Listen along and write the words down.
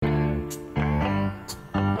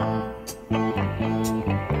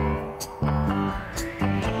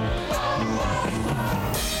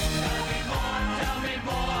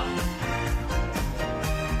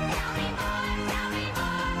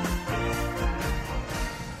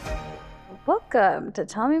Welcome to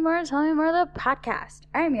Tell Me More, the podcast.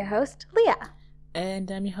 I'm your host, Leah.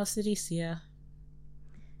 And I'm your host, Alicia.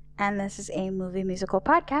 And this is a movie musical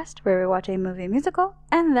podcast where we watch a movie musical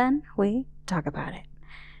and then we talk about it.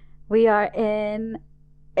 We are in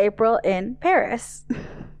April in Paris.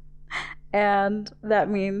 And that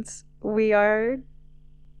means we are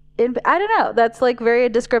in, I don't know, that's like very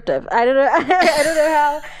descriptive. I don't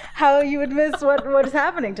know how you would miss what is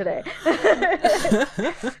happening today.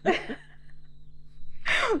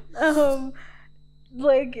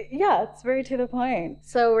 It's very to the point.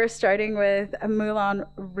 So we're starting with Moulin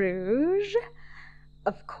Rouge,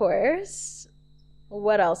 of course.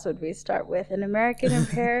 What else would we start with? An American in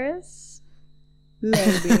Paris?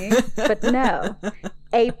 Maybe, but no.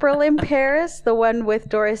 April in Paris, the one with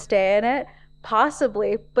Doris Day in it?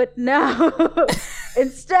 Possibly, but no.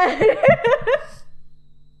 Instead,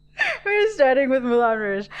 we're starting with Moulin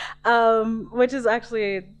Rouge, which is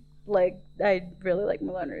actually, like, I really like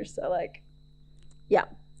Moulin Rouge, so, like, yeah,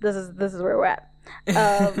 this is where we're at.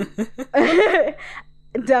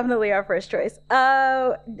 Definitely our first choice.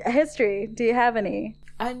 History, do you have any?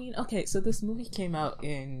 I mean, okay, so this movie came out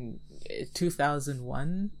in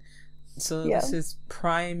 2001, so yeah. This is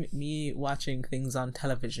prime me watching things on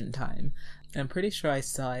television time. I'm pretty sure I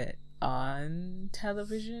saw it on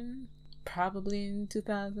television, probably in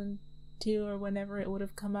 2002 or whenever it would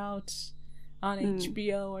have come out on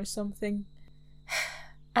HBO or something.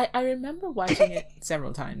 I remember watching it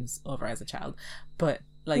several times over as a child, but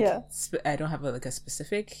like I don't have a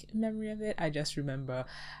specific memory of it. I just remember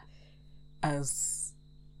I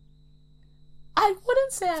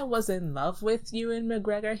wouldn't say I was in love with Ewan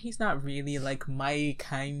McGregor. He's not really like my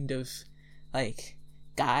kind of like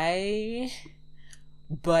guy,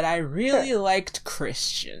 but I really liked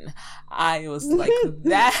Christian. I was like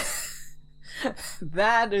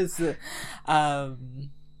that is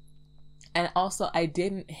and also I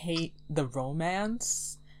didn't hate the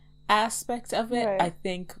romance aspect of it. Right. I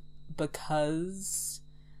think because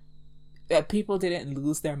people didn't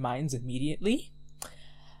lose their minds immediately.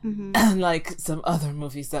 Mm-hmm. Unlike some other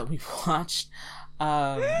movies that we've watched,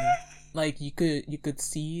 like you could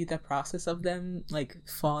see the process of them like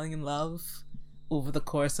falling in love over the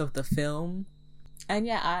course of the film. And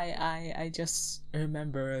yeah, I just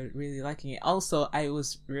remember really liking it. Also, I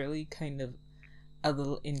was really kind of a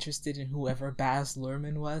little interested in whoever Baz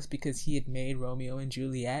Luhrmann was because he had made Romeo and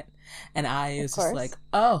Juliet, and I was just like,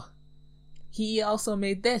 oh, he also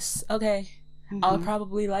made this. Okay, I'll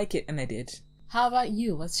probably like it, and I did. How about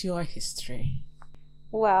you? What's your history?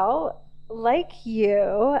 Well, like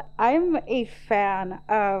you, I'm a fan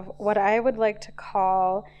of what I would like to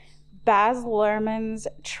call Baz Luhrmann's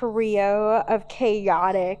trio of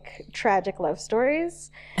chaotic, tragic love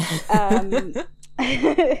stories.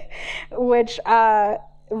 Which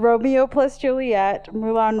Romeo plus Juliet,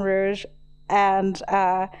 Moulin Rouge, and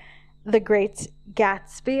The Great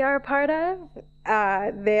Gatsby are part of.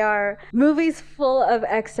 They are movies full of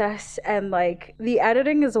excess, and like the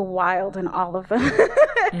editing is wild in all of them.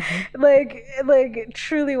 like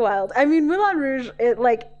truly wild. I mean, Moulin Rouge, it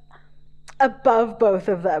like above both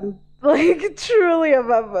of them. Like truly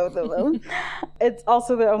above both of them. It's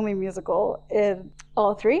also the only musical in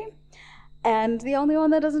all three. And the only one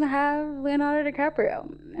that doesn't have Leonardo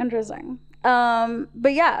DiCaprio. Interesting.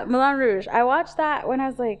 But yeah, Moulin Rouge. I watched that when I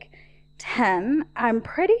was like 10. I'm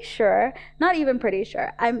pretty sure, not even pretty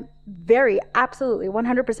sure, I'm very, absolutely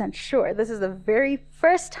 100% sure this is the very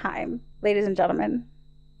first time, ladies and gentlemen,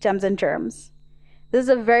 gems and germs, this is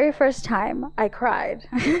the very first time I cried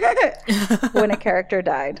when a character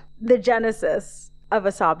died. The genesis of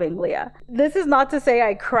a sobbing Leah. This is not to say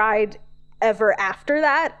I cried ever after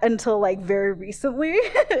that until like very recently.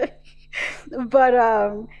 But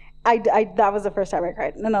I that was the first time I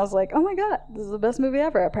cried, and I was like, oh my god, this is the best movie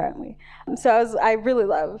ever, apparently. So I really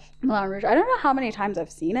love Moulin Rouge. I don't know how many times I've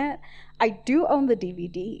seen it. I do own the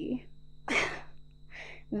DVD.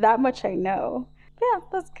 That much I know. Yeah,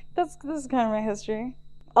 this is kind of my history.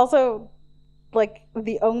 Also, like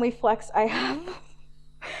the only flex I have,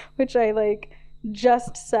 which I like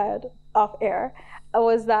just said off air,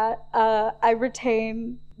 was that I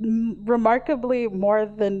retain remarkably more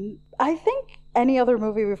than I think any other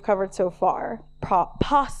movie we've covered so far.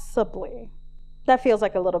 Possibly. That feels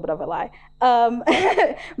like a little bit of a lie.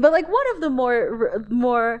 But like one of the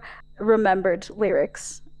more remembered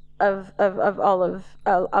lyrics of all of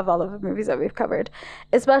the movies that we've covered,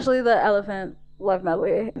 especially the Elephant Love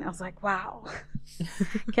Medley. And I was like, wow.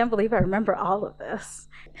 Can't believe I remember all of this.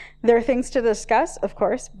 There are things to discuss, of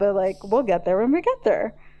course, but like we'll get there when we get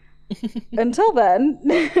there. Until then,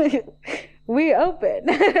 we open.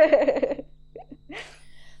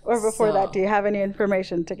 Or before that, do you have any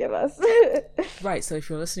information to give us? Right, so if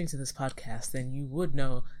you're listening to this podcast, then you would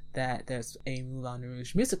know that there's a Moulin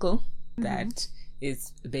Rouge musical that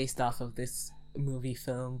is based off of this movie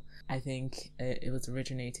film. I think it was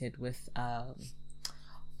originated with,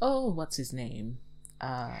 what's his name?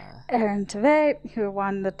 Aaron Tveit, who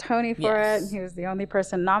won the Tony for it. He was the only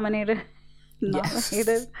person nominated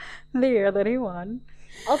the year that he won.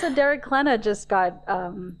 Also, Derek Klena just got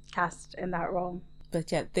cast in that role. But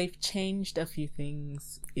yeah, they've changed a few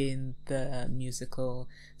things in the musical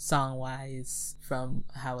song-wise from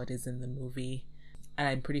how it is in the movie. And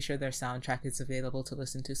I'm pretty sure their soundtrack is available to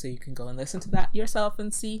listen to, so you can go and listen to that yourself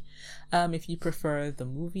and see if you prefer the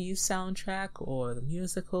movie's soundtrack or the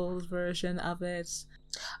musical's version of it.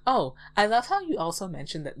 Oh, I love how you also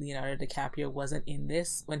mentioned that Leonardo DiCaprio wasn't in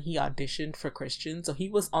this when he auditioned for Christian, so he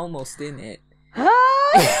was almost in it.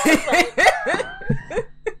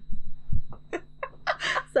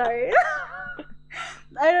 Sorry.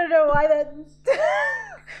 I don't know why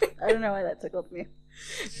that tickled me.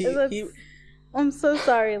 I'm so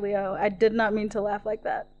sorry, Leo. I did not mean to laugh like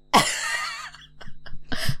that.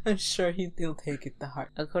 I'm sure he'll take it to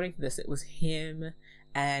heart. According to this, it was him,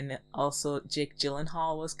 and also Jake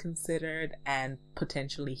Gyllenhaal was considered, and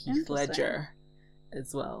potentially Heath Ledger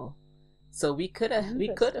as well. So we could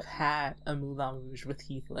have had a Moulin Rouge with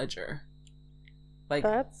Heath Ledger. Like,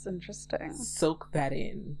 that's interesting. Soak that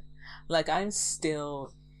in. Like,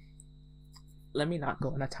 let me not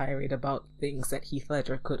go on a tirade about things that Heath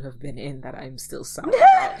Ledger could have been in that I'm still sour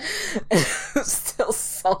about.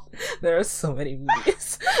 There are so many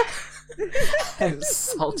movies I'm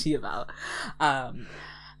salty about.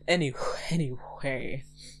 Anyway,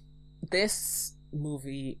 this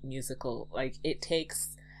movie musical, like, it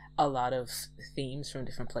takes a lot of themes from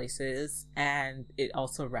different places, and it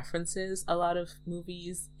also references a lot of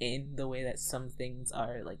movies in the way that some things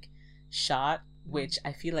are like shot, which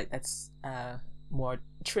I feel like that's more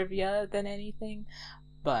trivia than anything.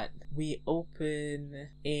 But we open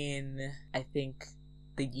in, I think,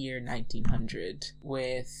 the year 1900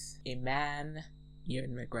 with a man,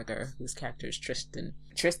 Ewan McGregor, whose character is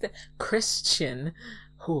Christian,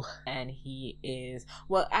 and he is,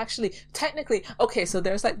 well, actually, technically, okay, so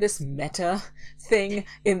there's like this meta thing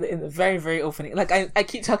in the very, very opening. Like, I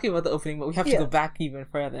keep talking about the opening, but we have to go back even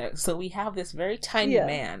further. So we have this very tiny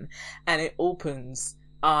man, and it opens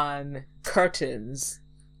on curtains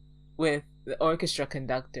with the orchestra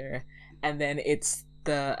conductor, and then it's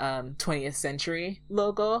the 20th century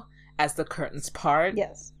logo as the curtains part.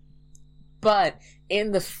 Yes. But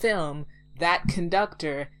in the film, that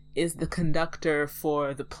conductor is the conductor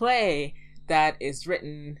for the play that is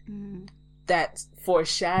written that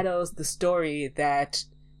foreshadows the story that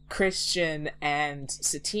Christian and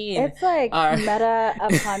Satine it's like meta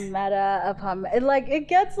upon meta upon like it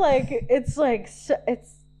gets like it's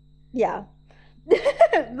yeah.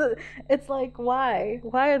 It's like, why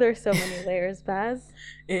are there so many layers, Baz?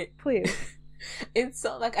 Please. It's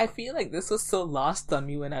so, like, I feel like this was so lost on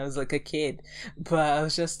me when I was like a kid, but I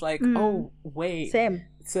was just like, oh wait, same.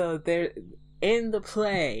 So they're in the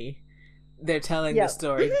play, they're telling the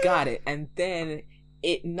story, got it, and then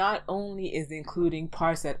it not only is including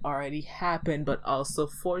parts that already happened, but also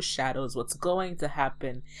foreshadows what's going to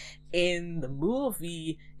happen in the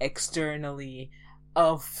movie externally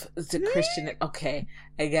of the Christian. Okay,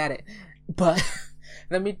 I got it, but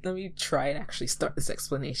let me try and actually start this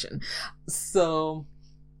explanation. So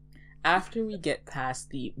after we get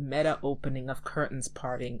past the meta opening of curtains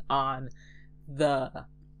parting on the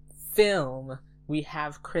film, we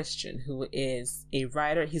have Christian, who is a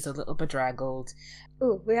writer. He's a little bedraggled.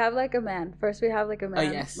 Ooh, we have like a man. First we have like a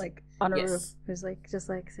man like on a roof who's like just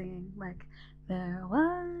like singing like, there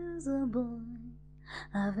was a boy,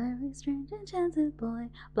 a very strange enchanted boy,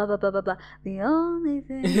 blah blah blah blah blah. The only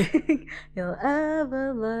thing you'll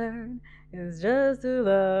ever learn is just to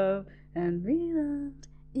love and be loved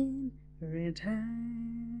in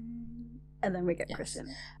return. And then we get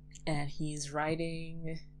Christian. And he's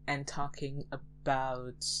writing and talking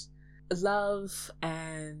about love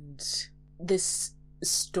and this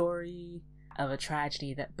story of a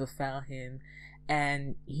tragedy that befell him,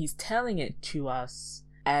 and he's telling it to us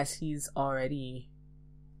as he's already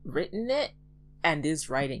written it and is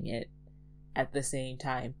writing it at the same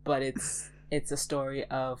time, but it's a story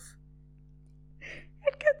of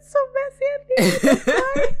it gets so messy at the end.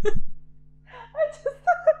 I just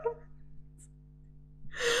thought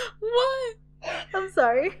what? I'm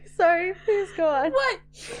sorry, please go on. What?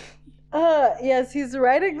 Yes, he's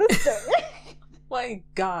writing the story. My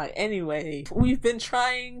god, anyway, we've been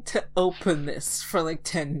trying to open this for like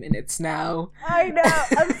 10 minutes now. I know,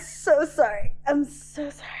 I'm so sorry.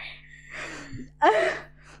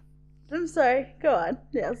 sorry. Go on.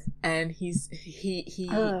 Yes. And he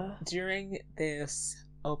during this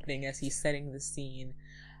opening, as he's setting the scene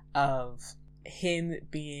of him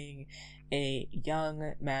being a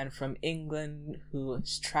young man from England who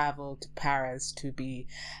has traveled to Paris to be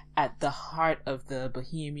at the heart of the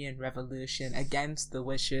Bohemian Revolution against the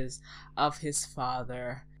wishes of his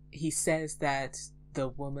father. He says that the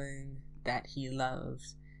woman that he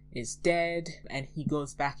loves is dead, and he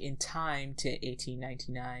goes back in time to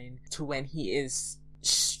 1899 to when he is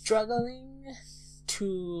struggling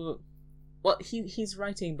to, well, he's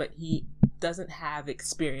writing, but he doesn't have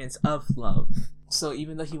experience of love. So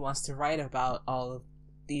even though he wants to write about all of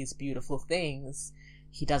these beautiful things,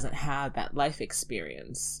 he doesn't have that life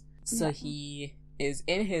experience. So he is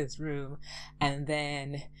in his room, and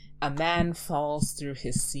then a man falls through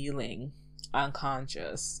his ceiling,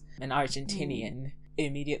 unconscious, an Argentinian,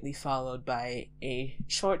 immediately followed by a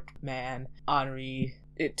short man, Henri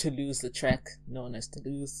Toulouse-Lautrec, known as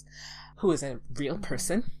Toulouse, who is a real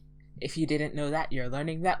person. If you didn't know that, you're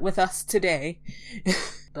learning that with us today.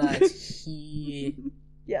 But he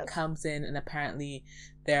comes in, and apparently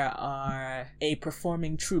there are a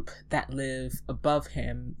performing troupe that live above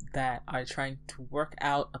him that are trying to work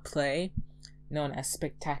out a play known as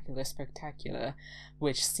Spectacular,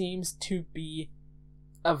 which seems to be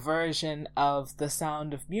a version of The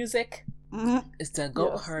Sound of Music. It's a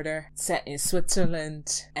goat herder set in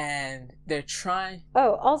Switzerland, and they're trying...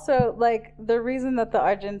 Oh, also, like, the reason that the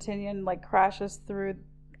Argentinian, like, crashes through...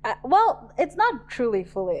 well, it's not truly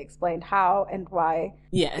fully explained how and why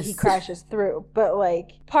he crashes through, but,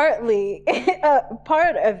 like, partly,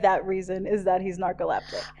 part of that reason is that he's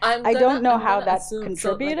narcoleptic. I don't know how that's contributed.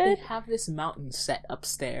 So, like, they have this mountain set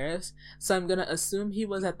upstairs, so I'm gonna assume he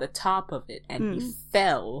was at the top of it, and he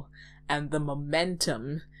fell, and the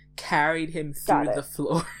momentum carried him through the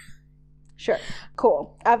floor. Sure.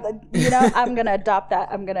 Cool. I'm gonna adopt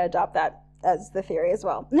that as the theory as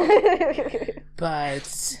well.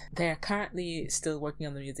 But they're currently still working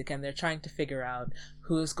on the music, and they're trying to figure out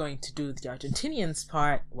who's going to do the Argentinian's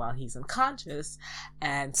part while he's unconscious.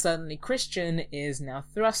 And suddenly Christian is now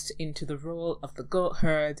thrust into the role of the goat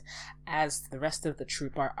herd, as the rest of the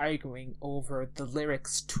troupe are arguing over the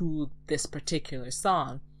lyrics to this particular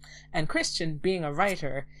song. And Christian, being a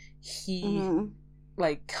writer, he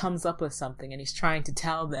like comes up with something, and he's trying to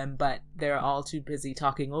tell them, but they're all too busy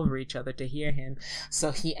talking over each other to hear him.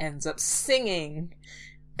 So he ends up singing.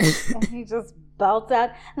 And he just belts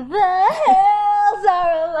out, "The hills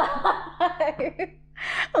are alive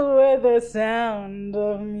with the sound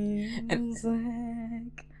of music."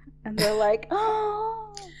 And they're like,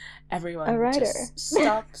 "Oh." Everyone just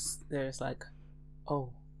stops. There's like,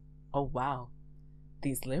 oh wow,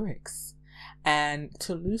 these lyrics. And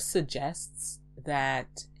Toulouse suggests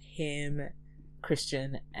that him,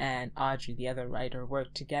 Christian, and Audrey, the other writer,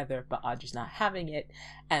 work together, but Audrey's not having it,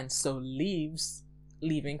 and so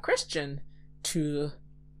leaving Christian to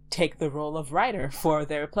take the role of writer for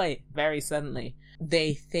their play very suddenly.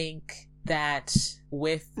 They think that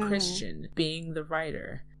with Christian being the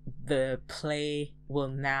writer, the play will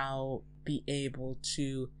now be able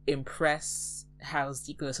to impress Harold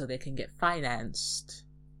Ziegler so they can get financed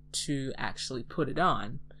to actually put it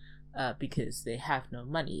on, because they have no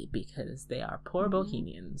money, because they are poor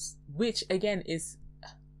bohemians, which again is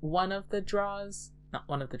one of the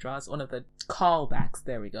callbacks.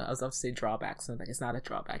 There we go. I was about to say drawbacks, and it's not a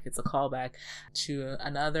drawback, it's a callback to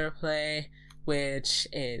another play, which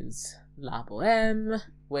is La Bohème,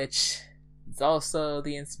 which is also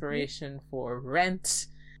the inspiration for Rent.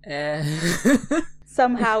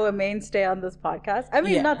 Somehow a mainstay on this podcast. I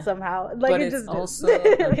mean, not somehow. Like, but it it's just also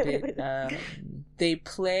a bit. They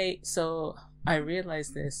play. So I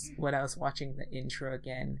realized this when I was watching the intro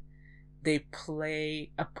again. They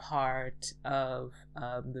play a part of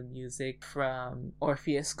the music from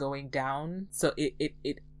Orpheus Going Down. So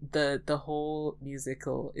the whole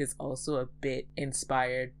musical is also a bit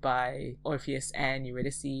inspired by Orpheus and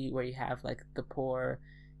Eurydice, where you have like the poor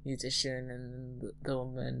musician and the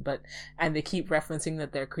woman, and they keep referencing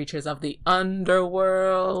that they're creatures of the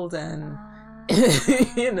underworld, and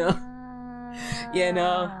you know.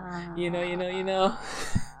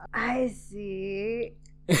 I see.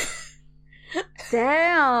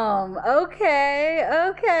 Damn. Okay.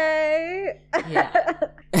 Yeah.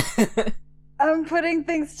 I'm putting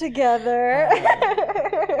things together.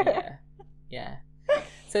 Yeah.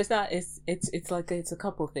 So it's not. It's like it's a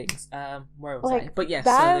couple things. Where was like, I? But yes,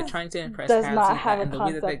 so they're trying to impress. Does not have a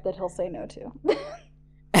concept that he'll say no to.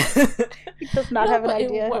 He does not have an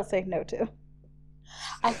idea he'll say no to.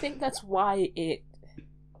 I think that's why it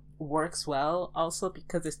works well also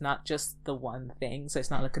because it's not just the one thing, so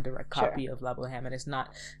it's not like a direct copy of La Boheme, and it's not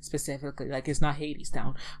specifically like it's not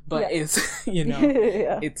Hadestown, but it's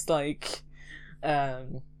it's like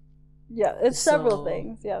it's several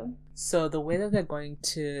things. So the way that they're going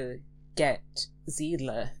to get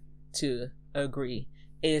Ziedler to agree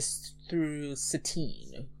is through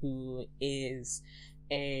Satine, who is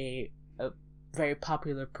a very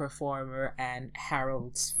popular performer and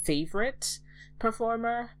Harold's favorite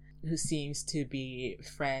performer, who seems to be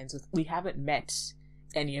friends with, we haven't met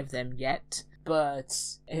any of them yet,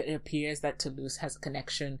 but it appears that Toulouse has a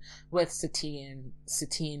connection with Satine.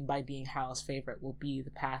 Satine, by being Harold's favorite, will be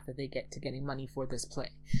the path that they get to getting money for this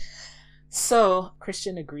play. So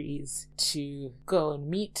Christian agrees to go and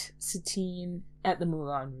meet Satine at the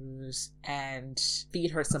Moulin Rouge and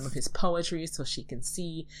feed her some of his poetry so she can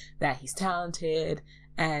see that he's talented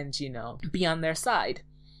and, be on their side.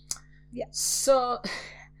 Yeah. So...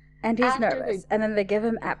 And he's nervous. And then they give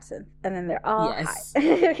him absinthe. And then they're all high.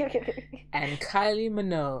 And Kylie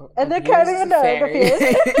Minogue. And then Kylie Minogue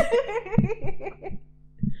appears.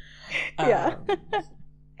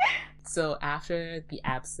 So after the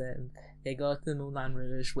absinthe, they go to the Moulin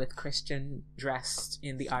Rouge with Christian dressed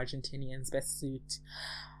in the Argentinian's best suit.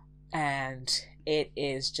 And it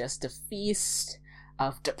is just a feast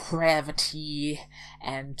of depravity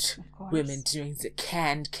and women doing the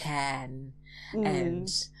can and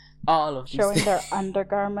all of these showing things. Their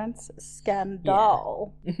undergarments.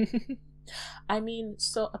 Scandal. Yeah. I mean,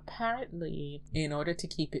 so apparently, in order to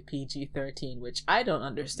keep it PG-13, which I don't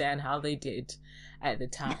understand how they did at the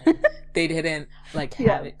time, they didn't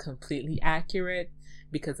have it completely accurate,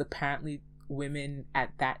 because apparently women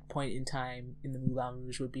at that point in time in the Moulin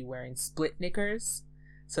Rouge would be wearing split knickers,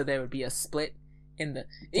 so there would be a split in the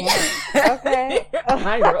okay.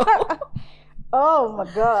 Oh my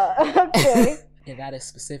god. Okay. And that is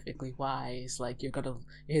specifically why it's like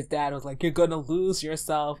his dad was like, you're gonna lose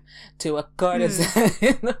yourself to a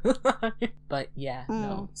courtesan. But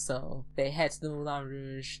no. So they head to the Moulin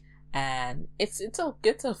Rouge, and it's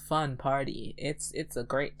a fun party. It's a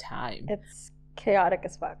great time. It's chaotic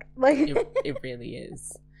as fuck. It really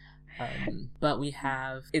is. But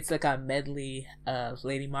it's like a medley of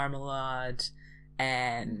Lady Marmalade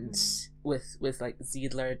and with like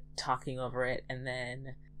Ziedler talking over it, and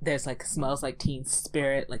then there's like Smells Like Teen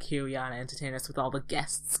Spirit, like here we are to entertain us with all the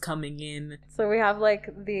guests coming in. So we have like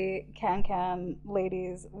the can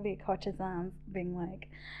ladies, the courtesans being like,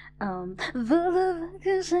 and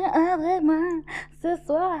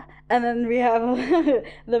then we have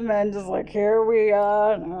the men just like, here we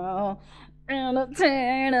are now,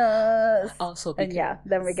 entertain us. Also, and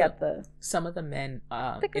then we get some of the men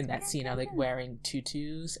in that scene are like wearing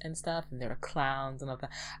tutus and stuff, and they're clowns and all that,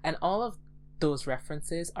 and all of those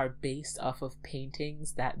references are based off of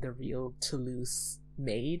paintings that the real Toulouse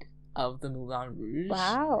made of the Moulin Rouge.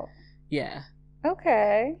 Wow. Yeah.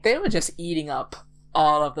 Okay. They were just eating up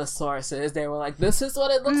all of the sources. They were like, this is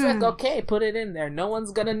what it looks like. Okay, put it in there. No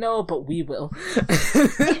one's gonna know, but we will.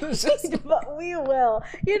 But we will.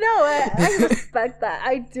 You know what? I respect that.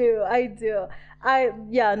 I do. I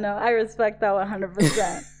respect that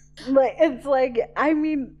 100%. Like, it's like, I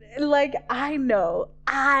mean, like, I know.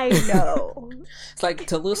 It's like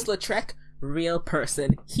Toulouse-Lautrec, real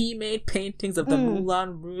person. He made paintings of the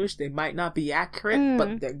Moulin Rouge. They might not be accurate,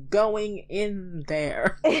 but they're going in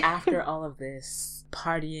there. After all of this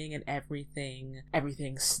partying and everything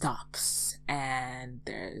stops, and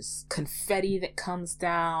there's confetti that comes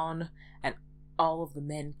down, and all of the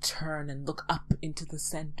men turn and look up into the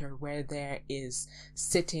center, where there is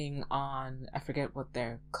sitting on, I forget what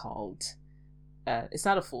they're called. It's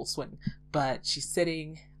not a full swing, but she's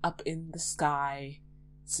sitting up in the sky,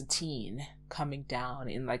 Satine, coming down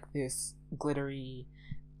in like this glittery,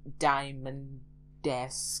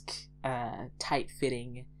 diamond-esque,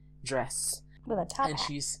 tight-fitting dress. With a top hat. And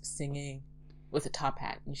she's singing, with a top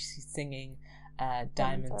hat, and she's singing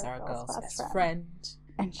Diamonds Are a Girl's Best Friend.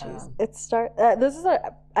 And this is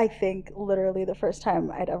I think literally the first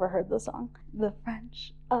time I'd ever heard the song. The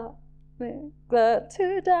French are glad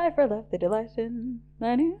to die for love, they delight in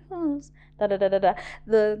many fools. Da da da da da.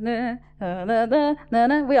 The na na na na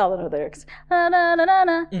na. We all know the lyrics. Na na na na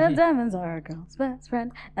na. Diamonds are a girl's best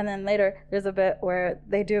friend. And then later there's a bit where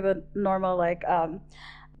they do the normal like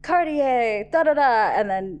Cartier, da da da, and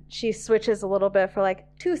then she switches a little bit for like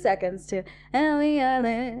 2 seconds to, and we are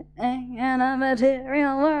living in a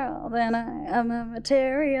material world, and I am a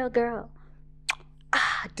material girl.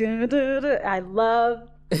 I love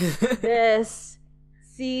this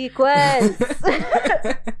sequence.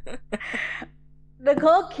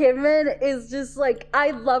 Nicole Kidman is just like,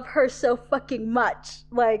 I love her so fucking much.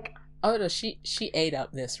 Like, oh no, she ate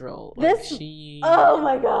up this role. Oh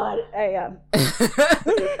my god, I am.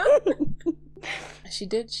 She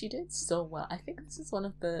did so well. I think this is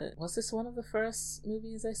was this one of the first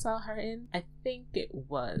movies I saw her in? I think it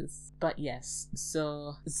was. But yes,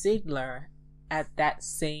 so Ziegler at that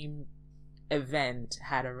same event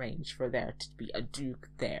had arranged for there to be a duke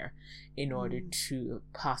there in order to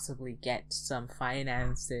possibly get some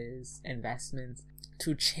finances, investments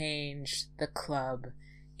to change the club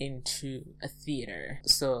into a theater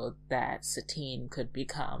so that Satine could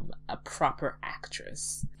become a proper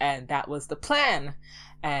actress. And that was the plan.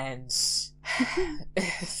 And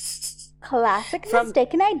classic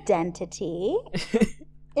mistaken identity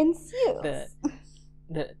ensues.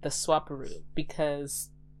 The swapperoo, because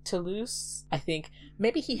Toulouse, I think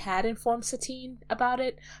maybe he had informed Satine about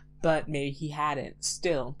it, but maybe he hadn't.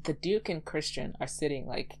 Still, the Duke and Christian are sitting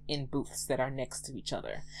like in booths that are next to each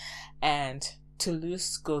other, and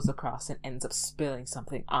Toulouse goes across and ends up spilling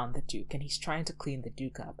something on the Duke, and he's trying to clean the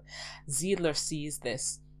Duke up. Ziegler sees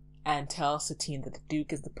this and tells Satine that the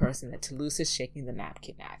Duke is the person that Toulouse is shaking the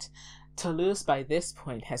napkin at. Toulouse, by this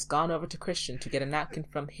point, has gone over to Christian to get a napkin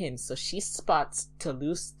from him, so she spots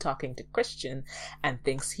Toulouse talking to Christian and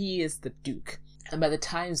thinks he is the Duke. And by the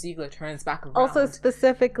time Ziegler turns back around... Also,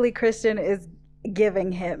 specifically, Christian is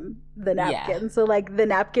giving him the napkin, so, like, the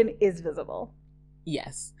napkin is visible.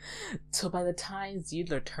 Yes. So by the time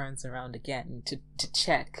Ziegler turns around again to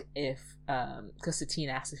check if... because Satine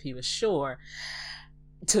asked if he was sure,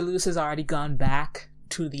 Toulouse has already gone back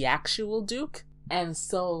to the actual Duke, and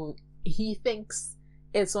so... he thinks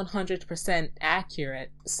it's 100%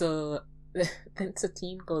 accurate, so then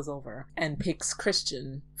Satine goes over and picks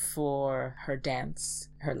Christian for her dance,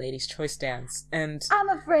 her Lady's Choice dance, and... I'm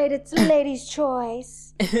afraid it's Lady's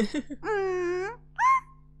Choice.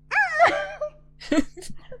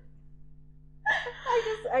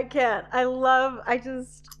 I can't.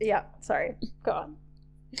 Yeah, sorry. Go on.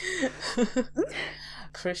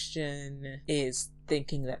 Christian is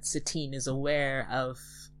thinking that Satine is aware of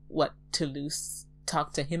what Toulouse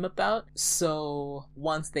talked to him about. So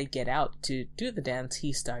once they get out to do the dance,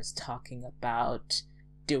 he starts talking about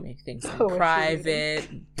doing things in private,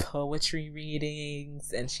 poetry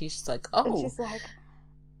readings, and she's just like, oh. And she's like,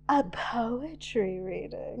 a poetry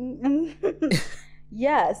reading?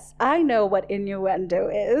 Yes, I know what innuendo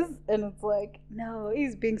is. And it's like, no,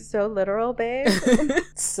 he's being so literal, babe.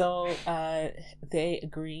 So they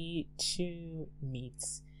agree to meet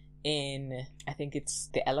in, I think it's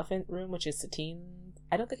the Elephant Room, which is Satine.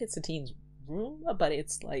 I don't think it's Satine's room, but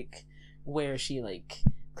it's like where she like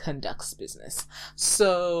conducts business.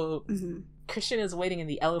 So Christian is waiting in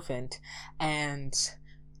the Elephant, and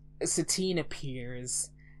Satine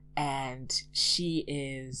appears, and she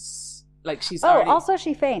is like, she's already... also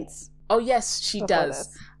she faints. Oh yes, she does.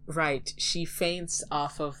 This. Right, she faints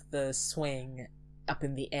off of the swing up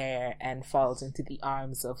in the air and falls into the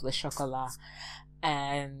arms of Le Chocolat.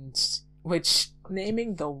 And which,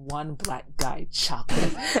 naming the one black guy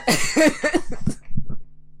Chocolate.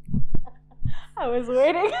 I was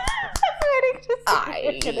waiting to see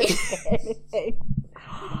if you were gonna say anything.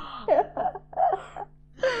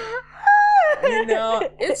 You know,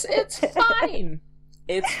 it's fine.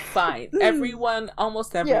 It's fine.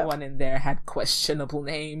 Almost everyone in there had questionable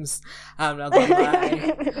names. I'm not gonna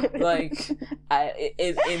lie. Like,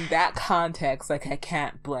 in that context, like, I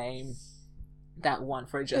can't blame that one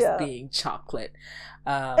for just being Chocolate.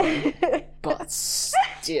 But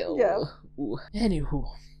still. Yeah. Anywho.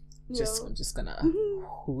 I'm just gonna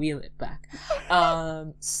wheel it back.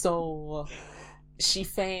 So she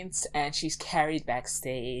faints and she's carried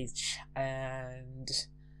backstage, and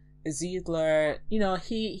Ziegler, you know,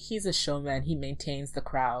 he's a showman. He maintains the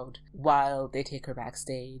crowd while they take her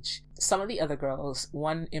backstage. Some of the other girls,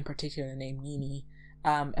 one in particular named Nini,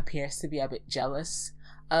 appears to be a bit jealous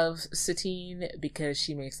of Satine because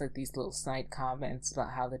she makes like these little snide comments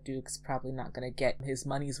about how the Duke's probably not gonna get his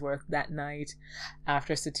money's worth that night.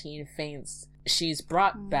 After Satine faints, she's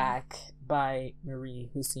brought back by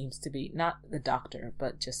Marie, who seems to be not the doctor,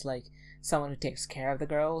 but just like someone who takes care of the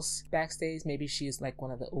girls backstage. Maybe she's like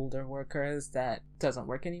one of the older workers that doesn't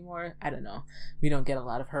work anymore. I don't know. We don't get a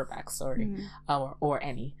lot of her backstory, or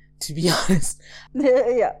any, to be honest.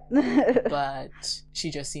 Yeah. But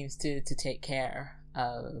she just seems to take care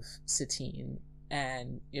of Satine,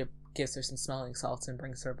 and gives her some smelling salts and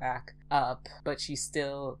brings her back up. But she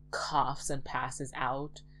still coughs and passes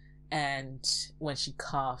out. And when she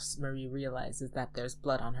coughs, Marie realizes that there's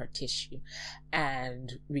blood on her tissue.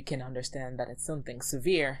 And we can understand that it's something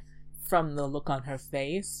severe, from the look on her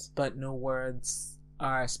face, but no words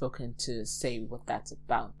are spoken to say what that's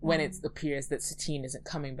about. When it appears that Satine isn't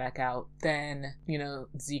coming back out, then,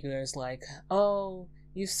 Ziegler's like, oh,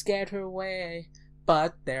 you scared her away,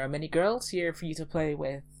 but there are many girls here for you to play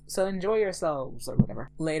with, so enjoy yourselves, or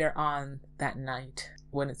whatever. Later on that night,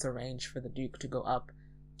 when it's arranged for the Duke to go up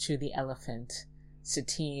to the elephant,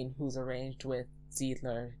 Satine, who's arranged with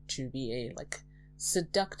Ziegler to be a,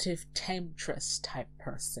 seductive temptress type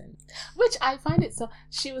person, which I find it so.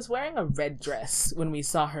 She was wearing a red dress when we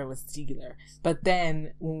saw her with Ziegler, but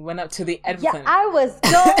then when we went up to the elephant, yeah, I was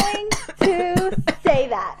going to say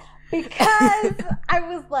that, because I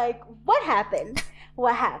was like, what happened?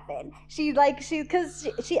 She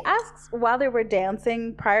asks while they were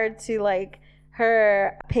dancing prior to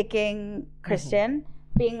her picking Christian,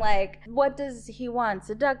 being like, what does he want?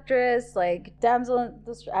 Seductress, damsel in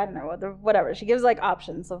distress, I don't know, whatever. She gives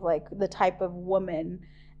options of the type of woman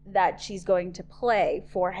that she's going to play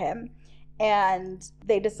for him. And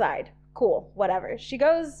they decide, cool, whatever. She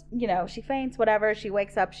goes, she faints, whatever. She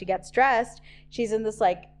wakes up, she gets dressed. She's in this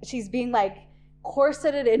she's being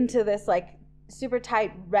corseted into this super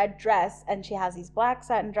tight red dress. And she has these black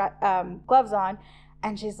satin gloves on.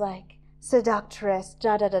 And she's like, seductress,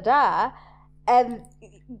 da da da da. And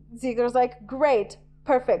Ziegler's like, great,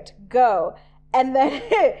 perfect, go. And then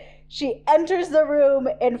she enters the room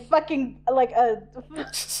in fucking a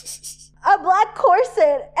black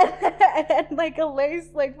corset and a lace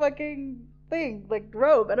fucking thing,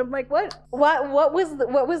 robe. And I'm like, what was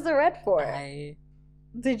the red for?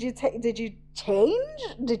 Did you change?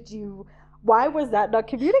 Why was that not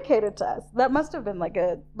communicated to us? That must have been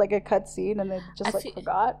a cut scene and they just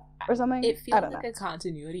forgot or something. It feels like a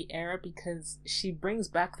continuity error because she brings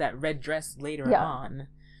back that red dress later on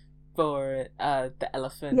for the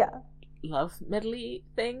elephant love medley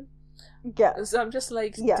thing. Yeah. So I'm just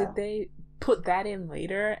did they put that in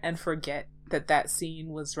later and forget that scene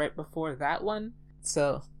was right before that one?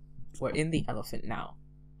 So we're in the elephant now.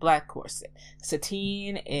 Black corset.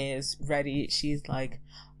 Satine is ready. She's like,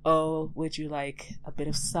 oh, would you like a bit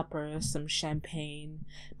of supper, some champagne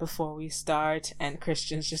before we start? And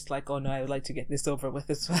Christian's just like, oh no, I would like to get this over with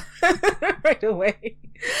this right away.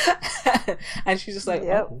 And she's just like,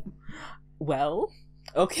 oh, well,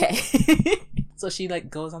 okay. So she like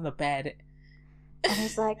goes on the bed. And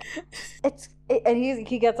he's like,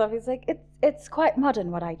 he gets up, he's like, it's quite modern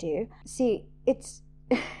what I do. See, it's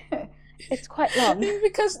quite long.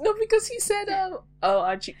 Because he said,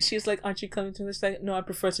 aren't you, she's like, aren't you coming to this? Like, no, I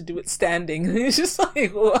prefer to do it standing. And he's just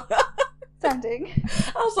like, what? Standing.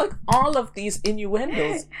 I was like, all of these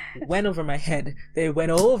innuendos went over my head. They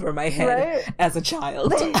went over my head as a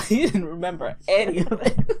child. I didn't remember any of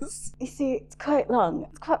this. You see, it's quite long.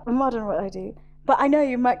 It's quite modern what I do. But I know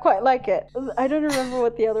you might quite like it. I don't remember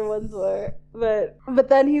what the other ones were. But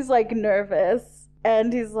then he's like nervous.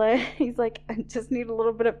 And he's like, I just need a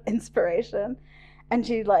little bit of inspiration. And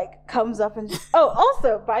she like comes up and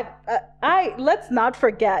also let's not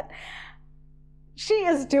forget, she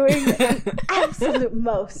is doing the absolute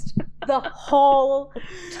most the whole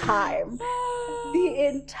time. The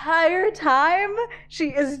entire time she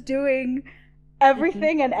is doing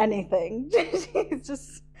everything and anything. She's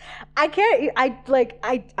just, I can't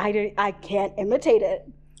imitate it.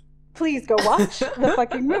 Please go watch the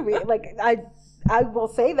fucking movie. Like I will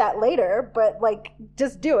say that later, but like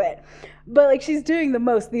just do it. But like she's doing the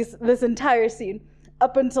most this entire scene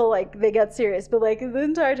up until like they get serious. But like the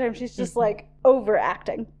entire time she's just like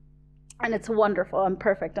overacting. And it's wonderful and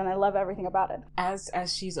perfect, and I love everything about it. As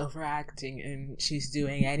she's overacting and she's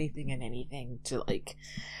doing anything and anything to like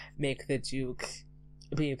make the Duke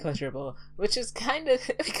be pleasurable, which is kind of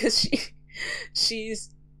because she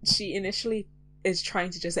initially is trying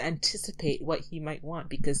to just anticipate what he might want,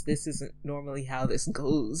 because this isn't normally how this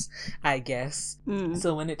goes, I guess.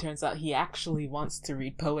 So when it turns out he actually wants to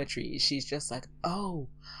read poetry, she's just like, oh,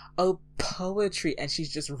 poetry, and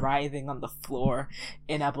she's just writhing on the floor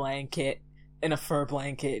in a fur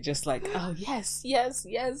blanket, just like, oh yes,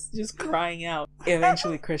 just crying out.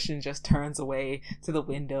 Eventually Christian just turns away to the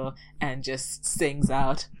window and just sings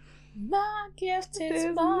out, my gift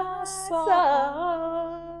is my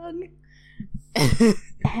song.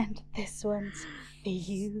 And this one's for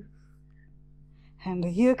you, and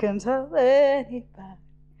you can tell anybody.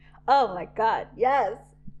 Oh my god, yes.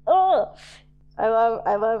 Oh, I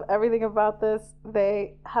love everything about this.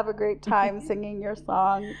 They have a great time singing your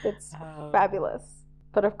song. It's fabulous.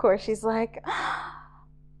 But of course she's like,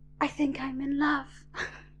 I think I'm in love.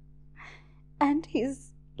 And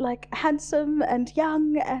he's like handsome and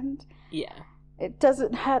young, and it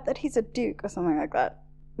doesn't hurt that he's a duke or something like that.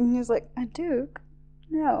 And he's like, a duke?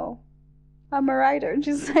 No. I'm a writer. And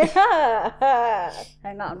she's like,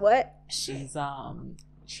 hang on, what?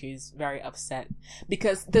 She's very upset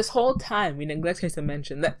because this whole time we neglected to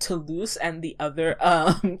mention that Toulouse and the other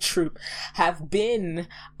troupe have been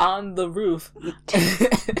on the roof.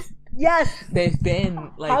 Yes, they've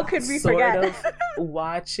been like, how could we sort forget? of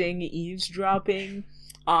watching, eavesdropping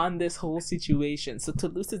on this whole situation. So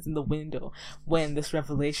Toulouse is in the window when this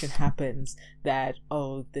revelation happens that,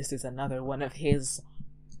 oh, this is another one of his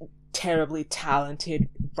terribly talented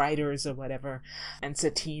writers or whatever, and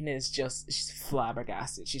Satine is she's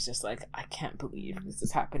flabbergasted. She's just like, I can't believe this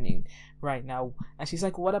is happening right now. And she's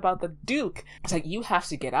like, what about the Duke? It's like, you have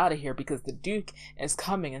to get out of here because the Duke is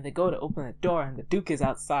coming. And they go to open the door and the Duke is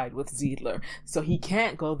outside with Ziedler, so he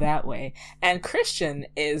can't go that way. And Christian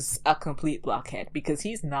is a complete blockhead because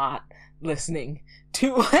he's not listening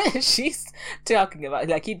to what she's talking about.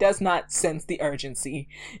 Like, he does not sense the urgency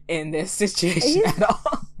in this situation at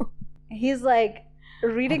all. He's like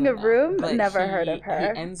reading a room, never heard of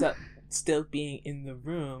her. He ends up still being in the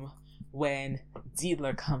room when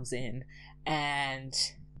Ziedler comes in, and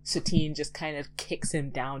Satine just kind of kicks him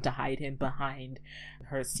down to hide him behind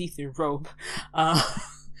her see-through robe,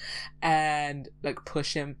 and like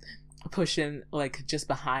push him like just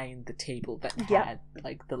behind the table that had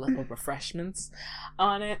like the little refreshments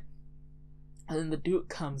on it. And then the Duke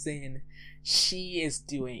comes in. She is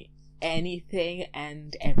doing anything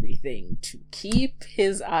and everything to keep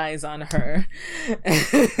his eyes on her.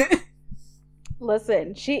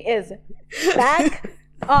 Listen, she is back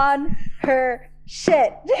on her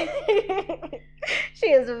shit. She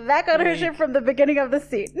is back on her shit from the beginning of the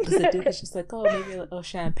scene. The Duke is just like, oh, maybe a little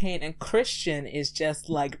champagne. And Christian is just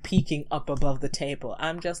like peeking up above the table.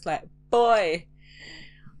 I'm just like, boy,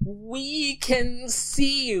 we can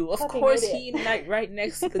see you. Of course, he right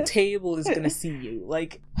next to the table is gonna see you.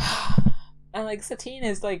 Like, and like Satine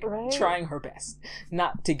is like trying her best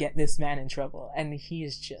not to get this man in trouble, and he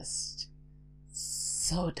is just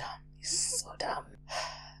so dumb. He's so dumb.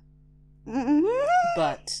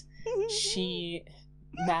 But she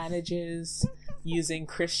manages, using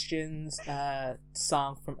Christian's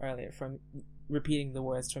song from earlier, from repeating the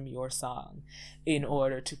words from your song, in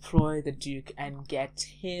order to ploy the Duke and get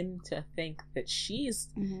him to think that she's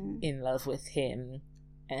in love with him,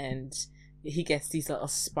 and he gets these little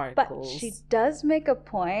sparkles. But she does make a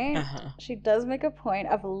point. She does make a point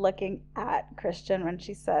of looking at Christian when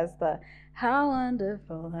she says how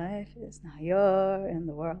wonderful life is now you're in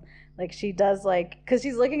the world. Like, she does, like, because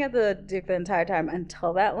she's looking at the Duke the entire time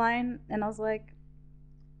until that line, and I was like,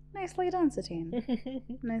 nicely done, Satine.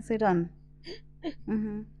 Nicely done.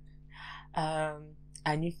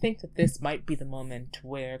 And you think that this might be the moment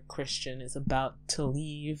where Christian is about to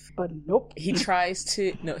leave, but nope. He tries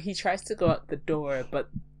to go out the door, but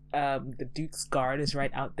the Duke's guard is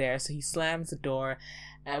right out there, so he slams the door,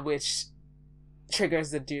 which triggers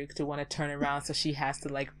the Duke to want to turn around, so she has to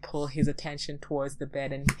like pull his attention towards the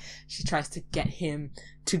bed, and she tries to get him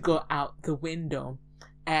to go out the window,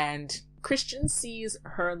 and Christian sees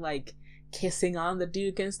her like kissing on the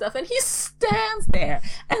Duke and stuff, and he stands there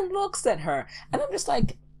and looks at her, and I'm just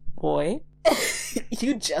like, boy,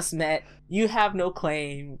 you just met, you have no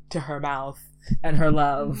claim to her mouth and her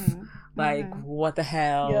love. Like, what the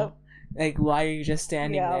hell? Like, why are you just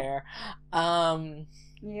standing there?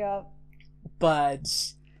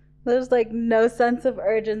 But there's like no sense of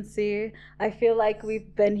urgency. I feel like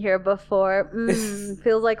we've been here before.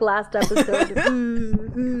 Feels like last episode.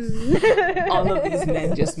 All of these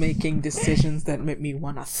men just making decisions that make me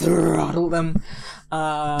want to throttle them.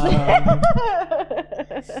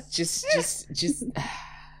 Just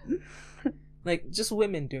like, just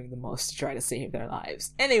women doing the most to try to save their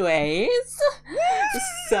lives. Anyways,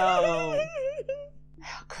 so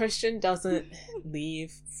Christian doesn't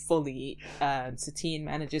leave fully. Satine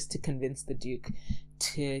manages to convince the Duke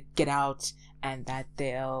to get out and that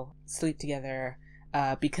they'll sleep together,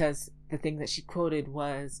 because the thing that she quoted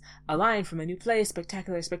was a line from a new play,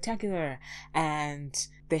 Spectacular, Spectacular, and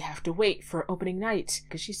they have to wait for opening night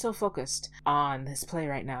because she's so focused on this play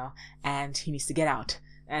right now, and he needs to get out.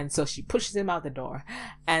 And so she pushes him out the door,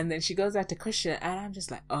 and then she goes back to Christian, and I'm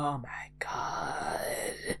just like, oh my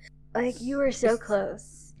god. Like, you were so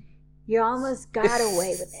close. You almost got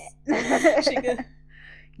away with it.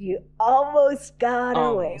 You almost got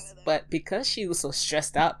away with it. But because she was so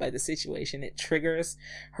stressed out by the situation, it triggers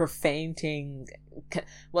her fainting.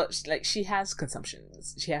 Well, like, she has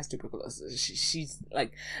consumptions. She has tuberculosis. She's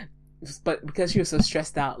like... But because she was so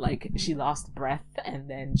stressed out, like, she lost breath, and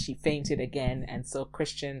then she fainted again, and so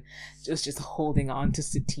Christian was just holding on to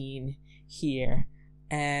Satine here,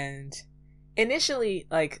 and initially,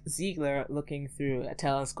 like, Ziegler, looking through a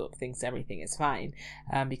telescope, thinks everything is fine,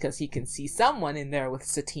 because he can see someone in there with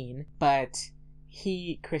Satine, but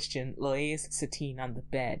Christian, lays Satine on the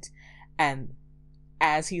bed, and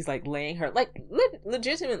as he's, like, laying her, like,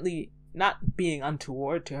 legitimately not being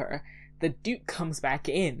untoward to her, the Duke comes back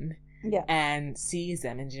in and sees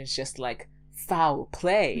them and is just like, foul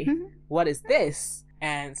play. What is this?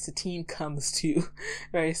 And Satine comes to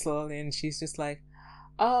very slowly, and she's just like,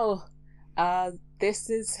 oh, this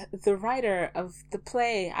is the writer of the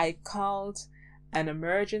play. I called an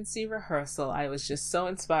emergency rehearsal. I was just so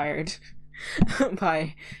inspired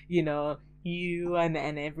by, you and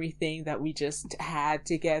everything that we just had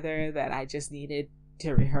together that I just needed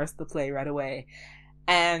to rehearse the play right away.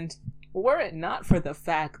 And were it not for the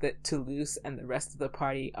fact that Toulouse and the rest of the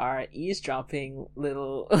party are eavesdropping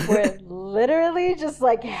little... We're literally just,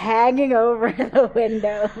 like, hanging over the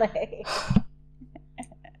window, like...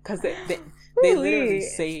 Because they literally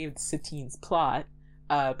saved Satine's plot,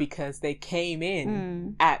 because they came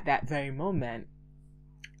in at that very moment.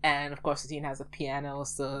 And, of course, Satine has a piano,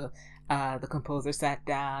 so the composer sat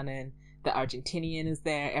down, and the Argentinian is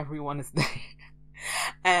there, everyone is there.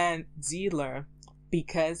 And Ziegler,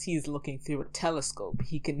 because he's looking through a telescope,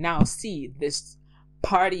 he can now see this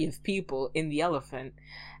party of people in the elephant.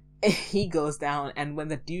 He goes down, and when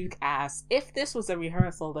the Duke asks, if this was a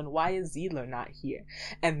rehearsal, then why is Ziegler not here?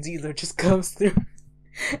 And Ziegler just comes through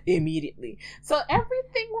immediately. So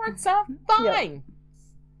everything works out fine. Yep.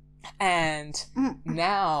 And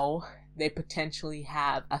now they potentially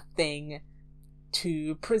have a thing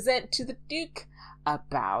to present to the Duke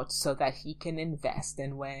about so that he can invest.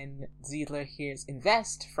 And when Ziegler hears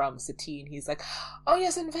invest from Satine, he's like, oh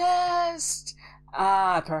yes, invest!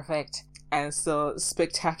 Ah, perfect. And so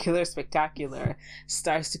Spectacular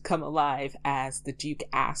starts to come alive as the Duke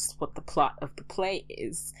asks what the plot of the play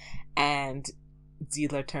is. And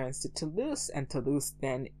Ziegler turns to Toulouse, and Toulouse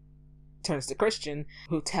then turns to Christian,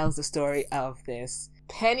 who tells the story of this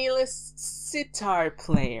penniless sitar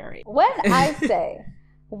player. When I say,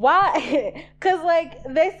 why? Because, like,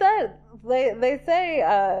 they say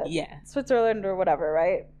Switzerland or whatever,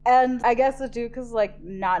 right? And I guess the Duke is, like,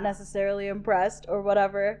 not necessarily impressed or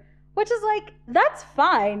whatever. Which is like, that's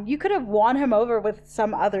fine. You could have won him over with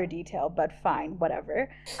some other detail, but fine, whatever.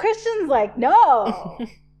 Christian's like, no,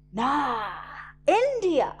 nah,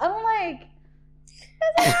 India. I'm like,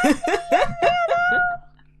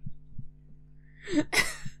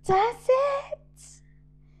 does it?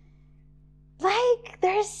 Like,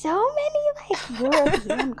 there's so many, like,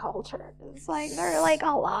 European cultures. Like, there are, like,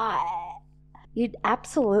 a lot. You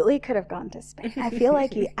absolutely could have gone to Spain. I feel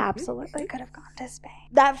like you absolutely could have gone to Spain.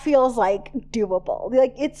 That feels like doable.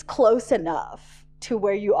 Like, it's close enough to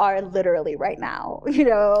where you are literally right now,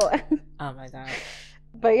 Oh my God.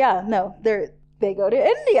 But yeah, no, they go to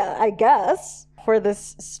India, I guess, for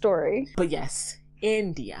this story. But yes,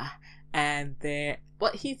 India. And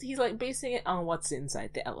he's like basing it on what's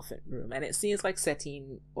inside the elephant room. And it seems like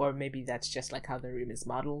Satine, or maybe that's just like how the room is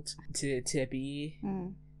modeled to be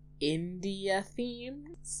India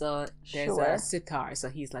theme. So there's a sitar, so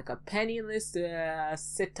he's like a penniless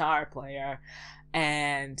sitar player,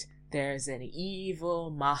 and there's an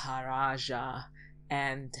evil Maharaja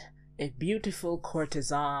and a beautiful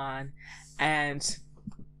courtesan, and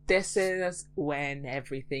this is when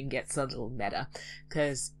everything gets a little meta,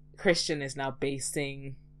 because Christian is now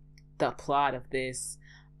basing the plot of this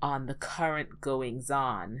on the current goings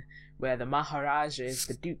on, where the Maharaja is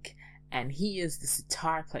the Duke and he is the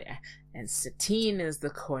sitar player, and Satine is the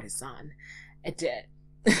courtesan.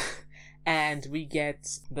 And we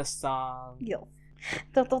get the song. Yo.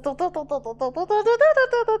 It's exciting.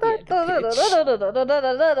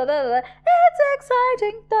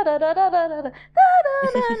 It'll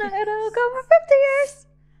go for 50 years.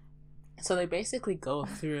 So they basically go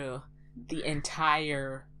through the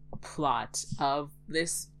entire plot of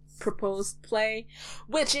this proposed play,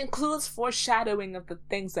 which includes foreshadowing of the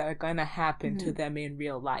things that are going to happen to them in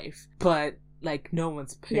real life, but like no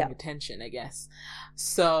one's paying attention, I guess.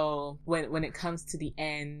 So when it comes to the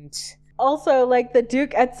end, also like the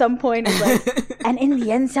Duke at some point is like, and in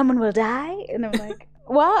the end someone will die, and I'm like,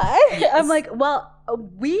 why? Yes. I'm like, well,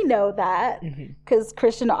 we know that because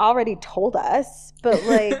Christian already told us, but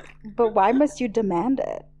like, but why must you demand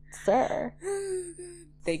it, sir?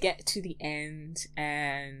 They get to the end,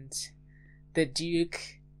 and the Duke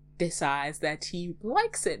decides that he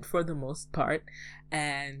likes it for the most part,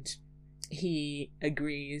 and he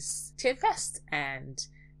agrees to invest, and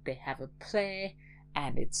they have a play,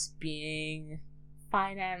 and it's being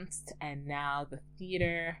financed, and now the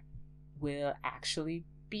theater will actually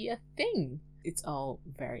be a thing. It's all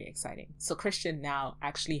very exciting. So Christian now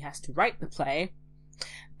actually has to write the play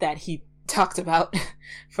that he talked about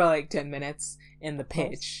for like 10 minutes in the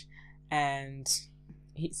pitch. And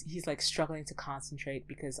he's like struggling to concentrate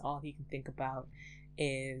because all he can think about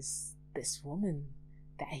is this woman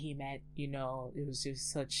that he met. You know, it was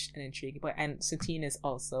just such an intriguing point. And Satine is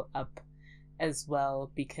also up as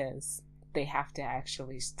well because they have to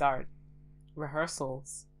actually start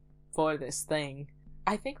rehearsals for this thing.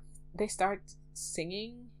 I think they start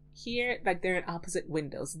singing here, like they're in opposite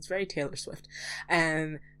windows. It's very Taylor Swift,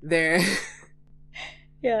 and they're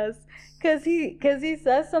yes, because he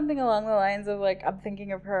says something along the lines of like, I'm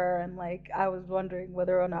thinking of her, and like I was wondering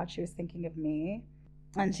whether or not she was thinking of me,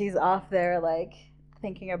 and she's off there like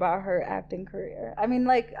thinking about her acting career. I mean,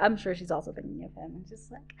 like, I'm sure she's also thinking of him, and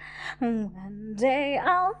just like, one day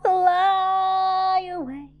I'll fly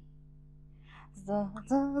away,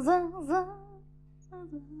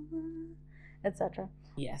 etc.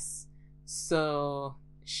 Yes. So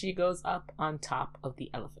she goes up on top of the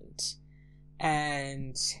elephant,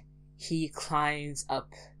 and he climbs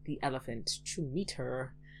up the elephant to meet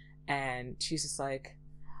her, and she's just like,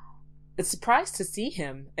 surprised to see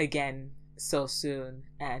him again so soon.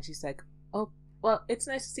 And she's like, oh, well, it's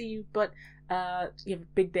nice to see you, but you have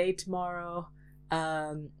a big day tomorrow,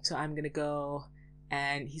 so I'm gonna go.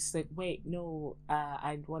 And he's like, wait, no,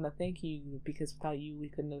 I want to thank you, because without you we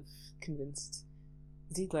couldn't have convinced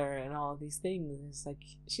Ziegler and all of these things. It's like,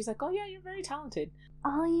 she's like, oh yeah, you're very talented.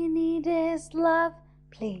 All you need is love.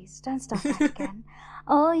 Please don't stop that again.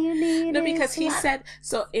 All you need no, is because he love. said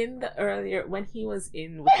so in the earlier, when he was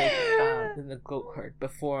in with the goat herd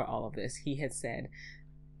before all of this, he had said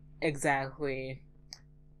exactly,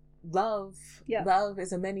 love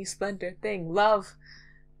is a many splendor thing. Love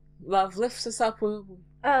lifts us up. Love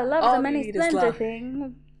is a many splendor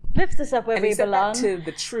thing. Lifts us up where and we he said belong. That to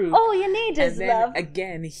the truth. All you need is and then love.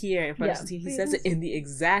 Again, here in front of he says it in the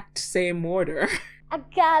exact same order. A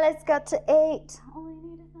galley's got to eat. All you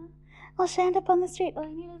need is love. We'll stand up on the street. All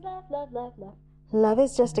you need is love, love, love, love. Love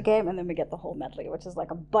is just a game. And then we get the whole medley, which is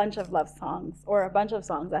like a bunch of love songs, or a bunch of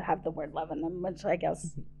songs that have the word love in them, which I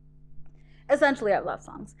guess essentially are love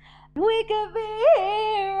songs. We could be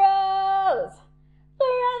heroes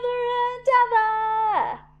forever and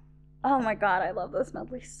ever. Oh my god, I love this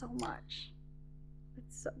medley so much.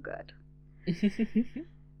 It's so good.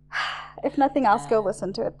 If nothing else, go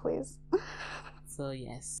listen to it, please. So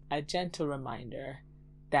yes, a gentle reminder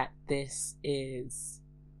that this is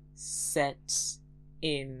set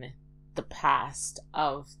in the past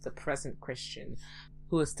of the present Christian,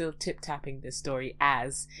 who is still tip-tapping this story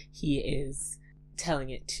as he is telling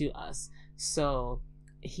it to us. So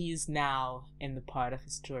he's now in the part of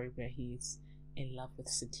his story where he's in love with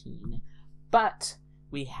Satine. But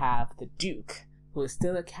we have the Duke, who is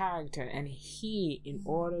still a character, and he, in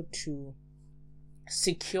order to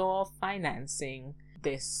secure financing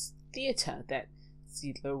this theater that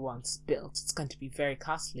Ziegler wants built, it's going to be very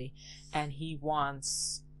costly, and he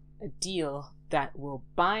wants a deal that will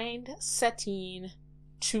bind Satine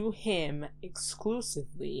to him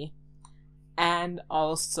exclusively, and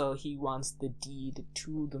also he wants the deed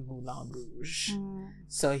to the Moulin Rouge.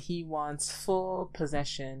 So he wants full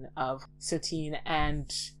possession of Satine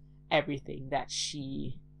and everything that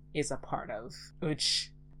she is a part of,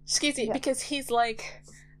 which scares me because he's like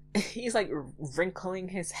wrinkling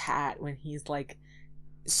his hat when he's like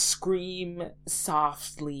scream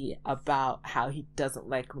softly about how he doesn't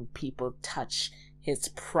like when people touch his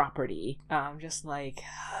property. I'm just like,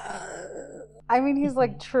 I mean, he's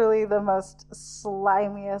like truly the most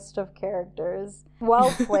slimiest of characters.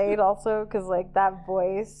 Well played also, because like that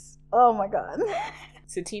voice, oh my god.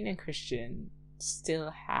 Satine and Christian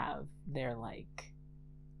still have their like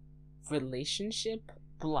relationship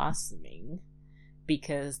blossoming,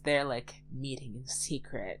 because they're like meeting in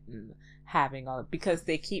secret and having all, because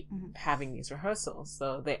they keep having these rehearsals,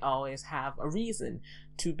 so they always have a reason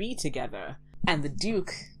to be together. And the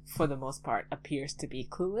Duke, for the most part, appears to be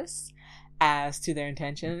clueless as to their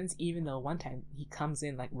intentions, even though one time he comes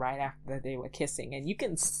in like right after they were kissing, and you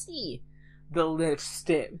can see the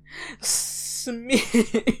lipstick smear.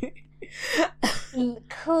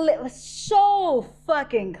 So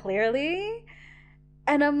fucking clearly.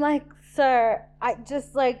 And I'm like, sir, I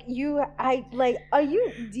just like you, I like, are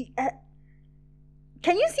you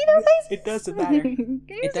can you see their faces? It doesn't matter.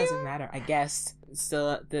 It doesn't matter, I guess.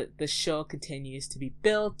 So the show continues to be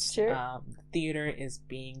built. Sure. The theater is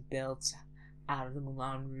being built out of the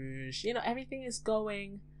Moulin Rouge. You know, everything is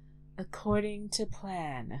going according to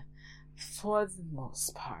plan for the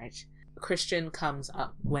most part. Christian comes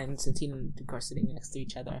up when Satine and Duke are sitting next to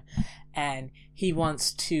each other, and he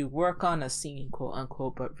wants to work on a scene, quote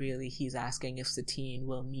unquote, but really he's asking if Satine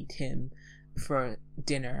will meet him for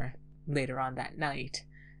dinner later on that night.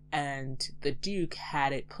 And the Duke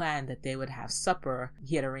had it planned that they would have supper.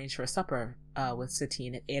 He had arranged for a supper with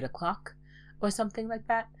Satine at 8 o'clock or something like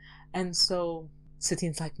that. And so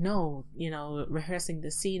Satine's like, no, rehearsing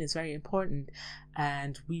the scene is very important,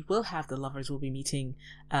 and we will have the lovers will be meeting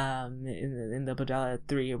in the Bordello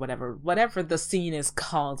 3 or whatever the scene is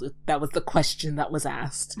called. That was the question that was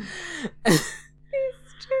asked. These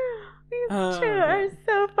two are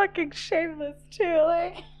so fucking shameless too,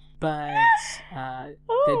 like. But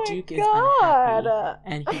the Duke is unhappy,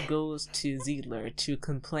 and he goes to Ziedler to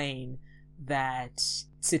complain that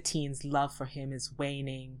Satine's love for him is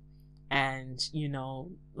waning, and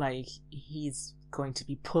he's going to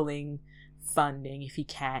be pulling funding if he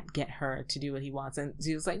can't get her to do what he wants. And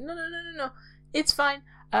Ziedler's like, no, it's fine.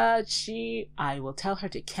 I will tell her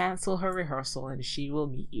to cancel her rehearsal and she will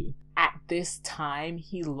meet you. At this time,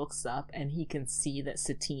 he looks up and he can see that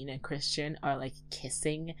Satine and Christian are like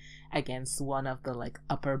kissing against one of the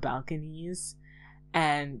upper balconies,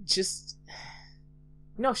 and just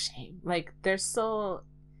no shame. They're so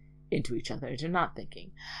into each other. They're not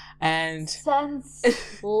thinking. And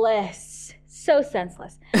senseless. So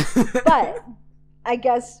senseless. But I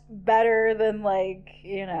guess better than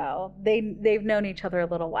they've known each other a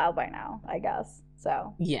little while by now, I guess.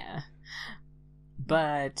 So yeah.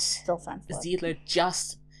 But still senseless. Ziedler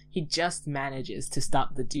just manages to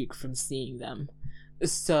stop the Duke from seeing them.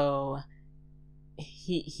 So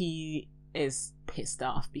he is pissed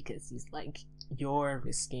off because he's like, you're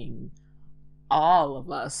risking all of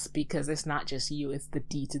us, because it's not just you, it's the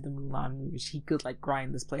D to the Moulin Rouge. He could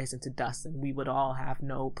grind this place into dust and we would all have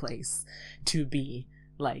no place to be.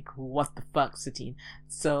 What the fuck, Satine?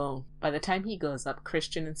 So by the time he goes up,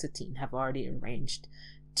 Christian and Satine have already arranged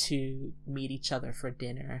to meet each other for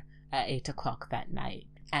dinner at 8 o'clock that night.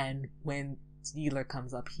 And when Ziedler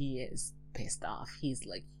comes up, he is pissed off. He's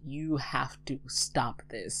like, you have to stop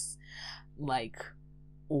this.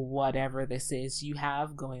 Whatever this is you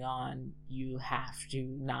have going on, you have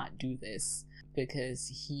to not do this, because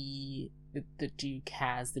the Duke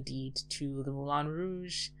has the deed to the Moulin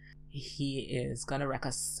Rouge. He is gonna wreck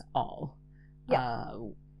us all. Yeah.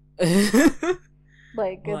 It's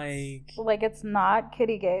not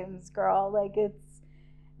kiddie games, girl. It's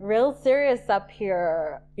real serious up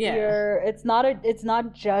here. Yeah. It's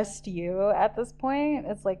not just you at this point.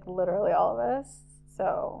 It's literally all of us.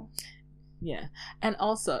 So yeah. And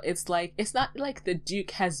also it's not like the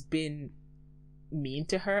Duke has been mean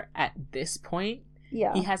to her at this point.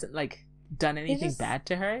 Yeah. He hasn't done anything bad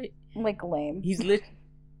to her. Lame. He's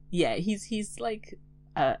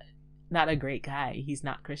not a great guy. He's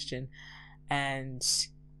not Christian. And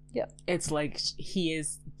yeah, it's he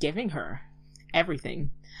is giving her everything.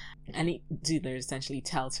 And Ziedler essentially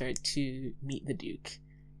tells her to meet the Duke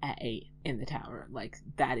at 8 in the tower.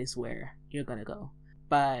 That is where you're gonna go.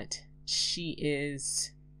 But she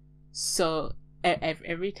is so...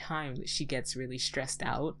 Every time that she gets really stressed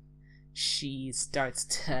out, she starts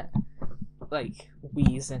to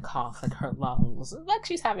wheeze and cough in her lungs,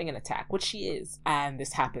 she's having an attack, which she is. And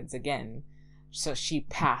this happens again. So she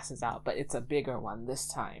passes out, but it's a bigger one this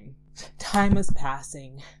time. Time is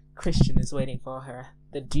passing. Christian is waiting for her.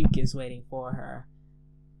 The Duke is waiting for her.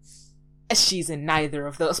 She's in neither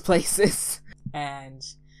of those places. And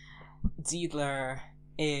Ziedler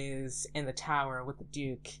is in the tower with the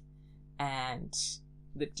Duke, and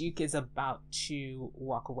the Duke is about to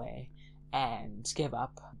walk away and give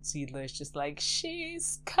up. Ziedler is just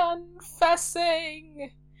she's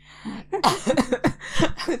confessing.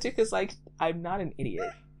 The Duke is I'm not an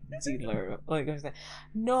idiot, Ziedler. I was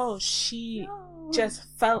no, she just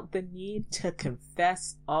felt the need to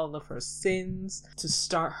confess all of her sins, to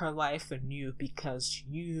start her life anew, because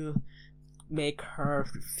you make her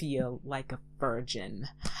feel like a virgin.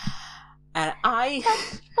 And I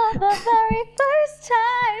for the very first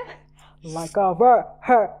time, like a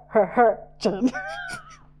virgin.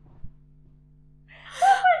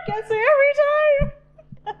 I guess every time.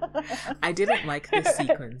 I didn't like this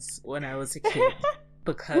sequence when I was a kid,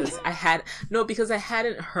 because I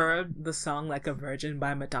hadn't heard the song Like a Virgin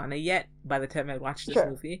by Madonna yet by the time I watched this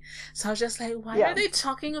movie. So I was just why are they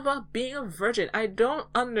talking about being a virgin? I don't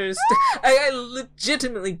understand. I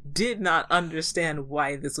legitimately did not understand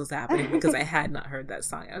why this was happening, because I had not heard that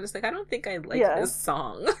song. I was just I don't think I like this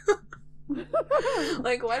song.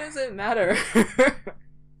 Why does it matter?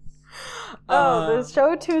 The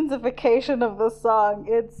show tunesification of the song.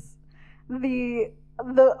 It's the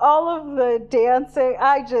the all of the dancing,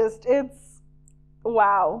 it's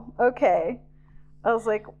wow. Okay. I was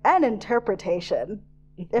like, an interpretation,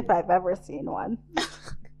 if I've ever seen one.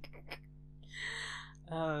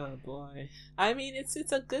 Oh boy. I mean, it's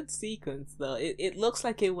a good sequence though. It looks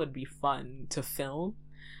like it would be fun to film.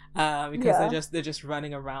 Because they're just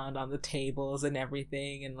running around on the tables and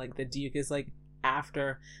everything, and like the Duke is like,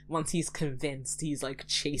 after once he's convinced, he's like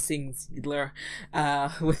chasing Ziegler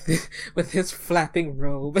with his flapping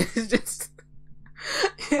robe. It's just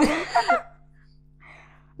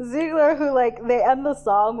Ziegler, who like they end the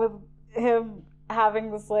song with him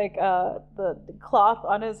having this like the cloth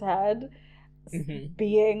on his head,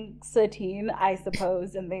 being Satine, I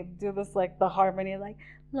suppose, and they do this like the harmony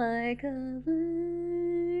like a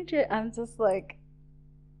virgin. I'm just like,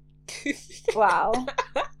 wow.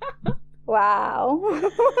 Wow.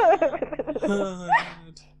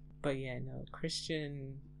 But yeah, no,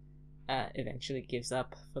 Christian eventually gives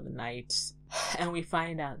up for the night, and we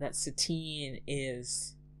find out that Satine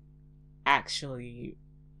is actually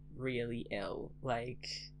really ill. Like,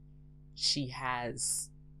 she has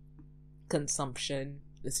consumption.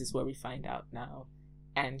 This is where we find out now.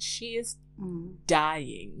 And she is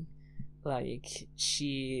dying. Like,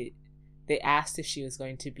 they asked if she was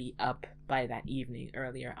going to be up by that evening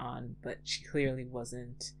earlier on, but she clearly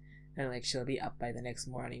wasn't. And like, she'll be up by the next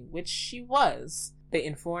morning, which she was. They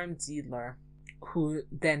informed Ziegler, who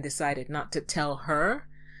then decided not to tell her,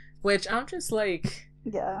 which I'm just like,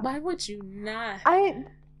 yeah, why would you not? I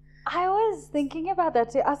was thinking about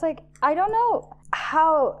that too. I was like, I don't know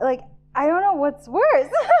how, like, I don't know what's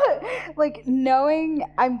worse. Like, knowing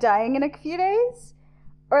I'm dying in a few days,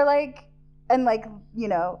 or like, and like, you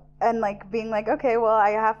know, and like being like, okay, well,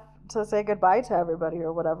 I have to say goodbye to everybody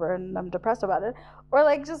or whatever, and I'm depressed about it, or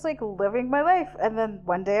like just like living my life, and then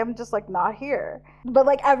one day I'm just like not here. But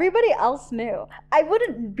like everybody else knew. I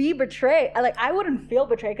wouldn't be betrayed. I wouldn't feel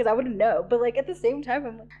betrayed because I wouldn't know. But like at the same time,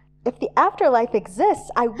 I'm like, if the afterlife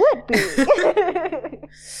exists, I would be.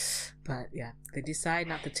 But yeah, they decide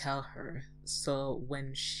not to tell her. So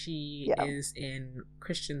when she is in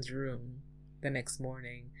Christian's room the next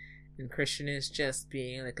morning, and Christian is just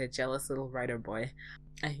being like a jealous little writer boy,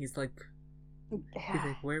 and he's like,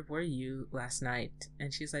 where were you last night?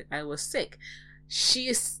 And she's like, I was sick.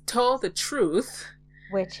 She told the truth,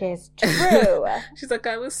 which is true. She's like,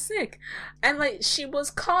 I was sick, and like she was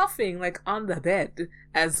coughing like on the bed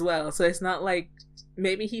as well. So it's not like,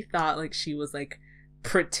 maybe he thought like she was like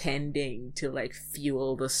pretending to like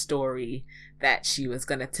fuel the story that she was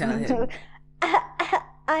gonna tell him.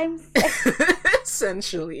 I'm sick.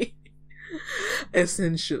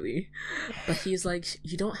 Essentially. But he's like,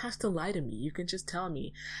 you don't have to lie to me, you can just tell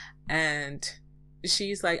me. And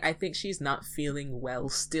she's like, I think she's not feeling well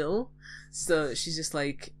still, so she's just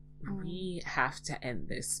like, we have to end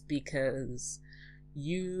this, because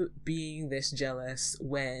you being this jealous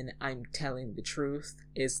when I'm telling the truth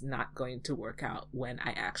is not going to work out when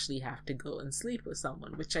I actually have to go and sleep with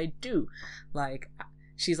someone, which I do. Like,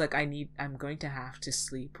 she's like, I'm going to have to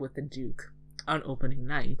sleep with the Duke on opening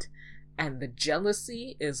night, and the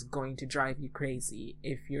jealousy is going to drive you crazy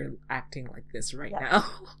if you're acting like this right now.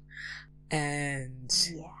 And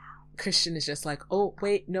Christian is just like, oh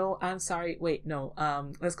wait, no, I'm sorry, wait, no,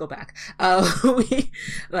 let's go back.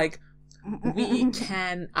 We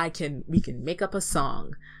can make up a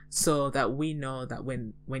song so that we know that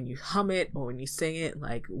when you hum it or when you sing it,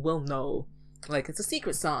 like, we'll know, like, it's a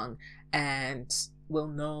secret song, and we'll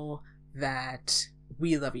know that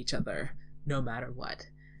we love each other no matter what.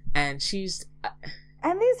 And she's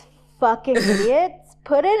and these fucking idiots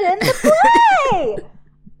put it in the play.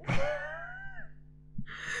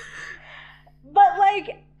 But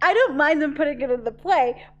like, I don't mind them putting it in the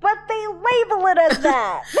play, but they label it as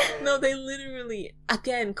that. No, they literally,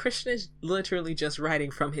 again, Krishna is literally just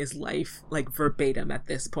writing from his life, like verbatim at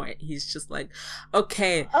this point. He's just like,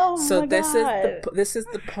 okay, so this is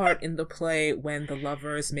the part in the play when the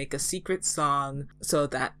lovers make a secret song so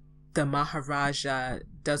that the Maharaja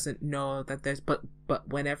doesn't know that there's, but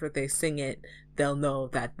whenever they sing it, they'll know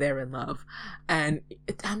that they're in love. And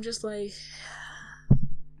I'm just like,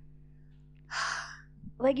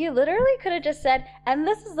 like, you literally could have just said, and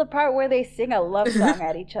this is the part where they sing a love song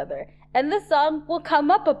at each other, and this song will come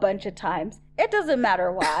up a bunch of times, it doesn't matter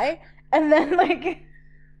why. And then like,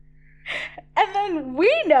 and then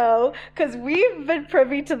we know, because we've been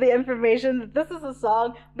privy to the information, that this is a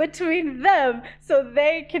song between them, so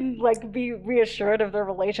they can like be reassured of their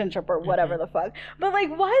relationship or whatever the fuck. But like,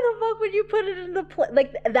 why the fuck would you put it in the play,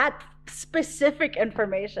 like that specific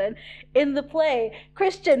information in the play?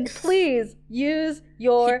 Christian, please use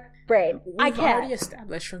your brain. I We've can't. already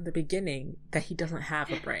established from the beginning that he doesn't have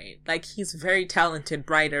a brain. Like, he's very talented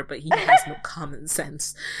writer, but he has no common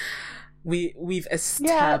sense. We've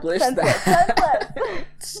established that.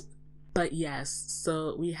 But yes,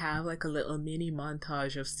 so we have like a little mini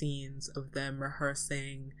montage of scenes of them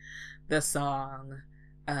rehearsing the song,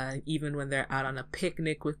 even when they're out on a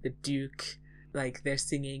picnic with the Duke, like they're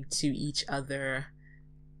singing to each other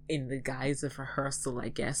in the guise of rehearsal, I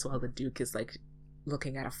guess, while the Duke is like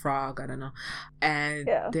looking at a frog, I don't know. And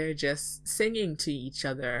they're just singing to each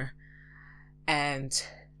other. And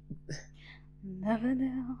never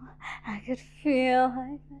knew I could feel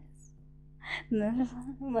like this. Never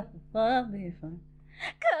thought be fun.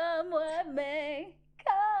 Come what may,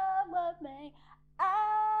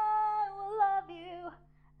 I will love you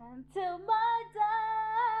until my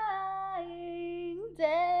dying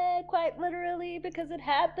day. Quite literally, because it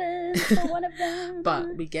happens for one of them.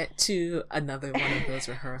 But we get to another one of those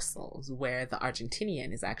rehearsals where the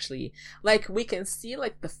Argentinian is actually, like, we can see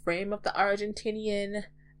like the frame of the Argentinian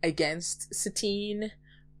against Satine,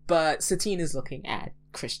 but Satine is looking at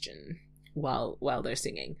Christian while they're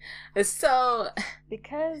singing. So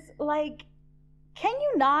because, like, can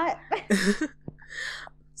you not?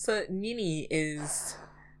 So Nini is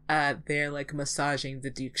there like massaging the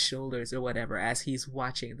Duke's shoulders or whatever as he's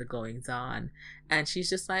watching the goings on, and she's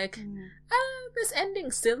just like, this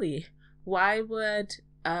ending's silly. Why would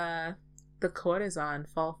the courtesan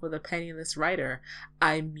fall for the penniless writer?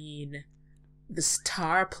 I mean, the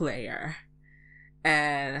star player.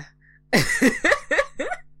 And this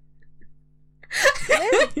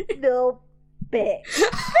little bitch.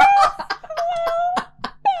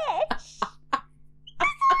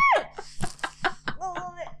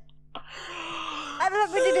 I'm not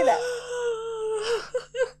going to do that.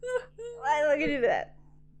 I'm not going to do that.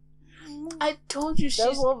 I told you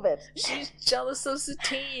she's jealous of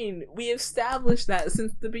Satine. We established that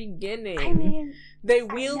since the beginning. I mean, they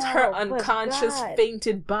wheeled her unconscious,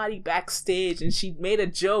 fainted body backstage, and she made a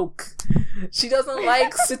joke. She doesn't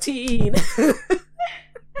like Satine.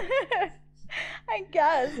 I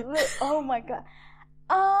guess. Oh my god.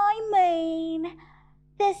 I mean,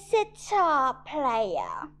 the sitar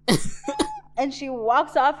player. And she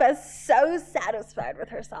walks off as so satisfied with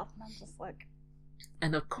herself. And I'm just like...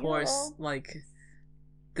 And of course, like,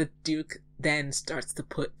 the Duke then starts to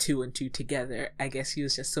put two and two together. I guess he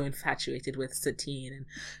was just so infatuated with Satine and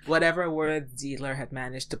whatever word Ziegler had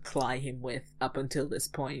managed to ply him with up until this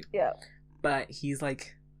point. Yeah. But he's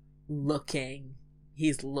like looking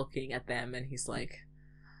at them and he's like,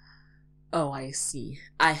 oh, I see.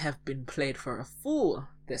 I have been played for a fool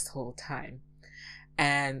this whole time.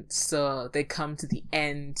 And so they come to the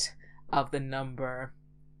end of the number.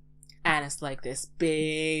 And it's like this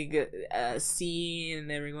big scene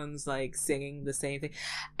and everyone's like singing the same thing.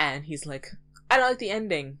 And he's like, I don't like the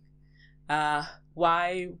ending.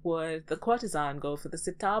 Why would the courtesan go for the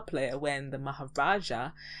sitar player when the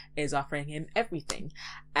Maharaja is offering him everything?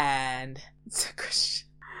 And it's a Christian.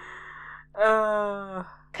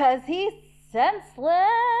 'Cause he's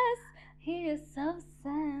senseless. He is so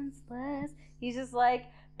senseless. He's just like,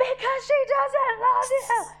 because she doesn't love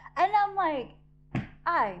you. And I'm like,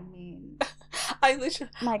 I mean, I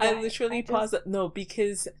literally paused it. No,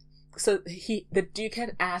 because the Duke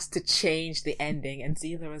had asked to change the ending, and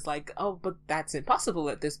Ziegler was like, "Oh, but that's impossible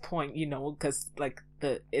at this point, you know, because like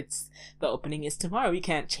the opening is tomorrow. We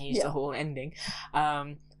can't change the whole ending."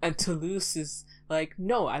 And Toulouse is like,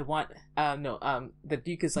 "No, I want the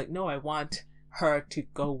Duke is like, "No, I want her to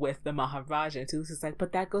go with the Maharaja." And Toulouse is like,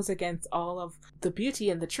 "But that goes against all of the beauty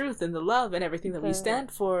and the truth and the love and everything that we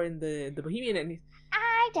stand for in the Bohemian." And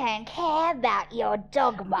I don't care about your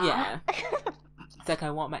dogma. Yeah. It's like,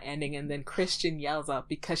 I want my ending. And then Christian yells out,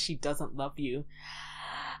 because she doesn't love you.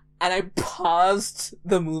 And I paused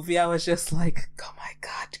the movie. I was just like, oh my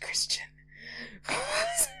god, Christian.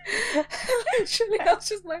 Literally, I was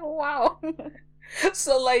just like, wow.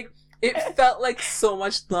 So like, it felt like so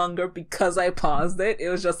much longer because I paused it. It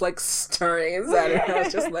was just like stirring inside. And I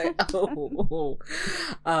was just like, oh.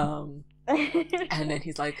 And then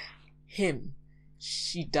he's like, him.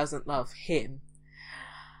 She doesn't love him.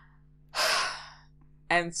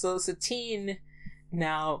 And so Satine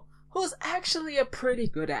now, who's actually a pretty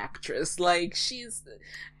good actress, like she's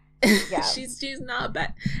not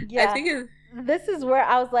bad. Yeah. I think this is where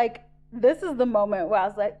I was like, this is the moment where I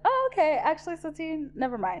was like, oh, okay, actually Satine,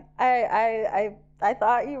 never mind. I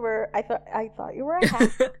thought you were a hack, but you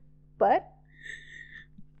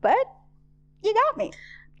got me,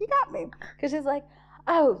 because she's like,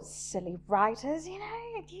 oh, silly writers, you know,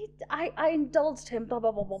 I indulged him, blah,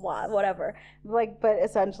 blah, blah, blah, blah, whatever. Like, but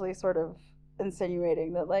essentially sort of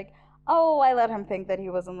insinuating that, like, oh, I let him think that he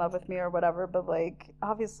was in love with me or whatever, but, like,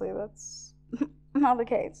 obviously that's not the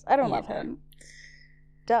case. I don't love him.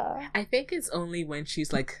 Duh. I think it's only when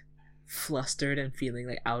she's, like, flustered and feeling,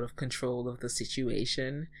 like, out of control of the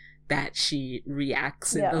situation that she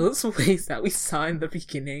reacts in those ways that we saw in the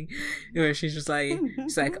beginning, where she's just like,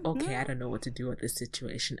 okay, I don't know what to do with this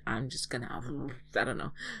situation. I'm just gonna, I don't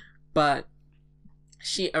know. But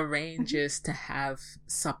she arranges to have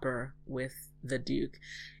supper with the Duke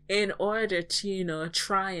in order to, you know,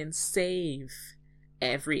 try and save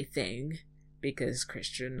everything, because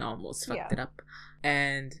Christian almost fucked it up.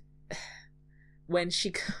 And when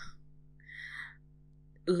she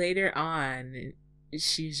later on,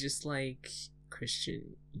 she's just like,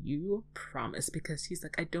 Christian, you promised, because he's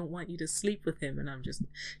like, I don't want you to sleep with him, and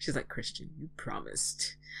she's like, Christian, you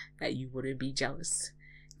promised that you wouldn't be jealous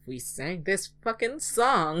if we sang this fucking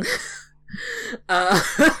song.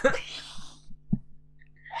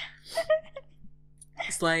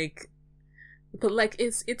 It's like, but like,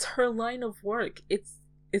 it's her line of work.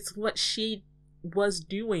 It's what she was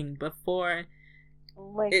doing before.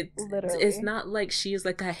 Like, literally. It's not like she is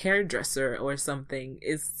like a hairdresser or something.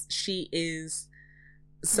 She is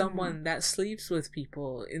someone that sleeps with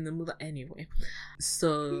people in the movie anyway.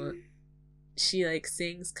 So she like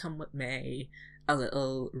sings "Come What May," a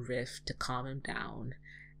little riff to calm him down,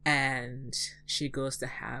 and she goes to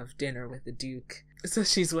have dinner with the Duke. So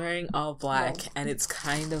she's wearing all black, and it's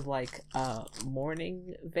kind of like a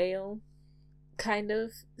mourning veil kind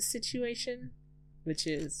of situation. Which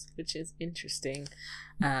is interesting.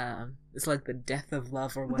 It's like the death of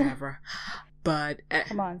love or whatever. But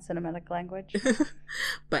come on, cinematic language.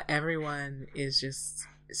 But everyone is just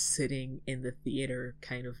sitting in the theater,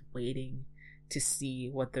 kind of waiting to see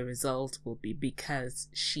what the result will be, because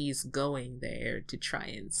she's going there to try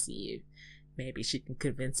and see if maybe she can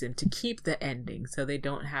convince him to keep the ending, so they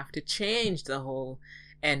don't have to change the whole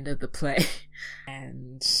end of the play.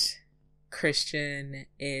 And Christian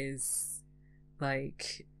is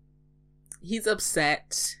like, he's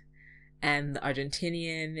upset, and the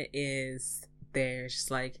Argentinian is there just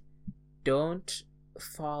like, don't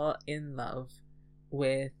fall in love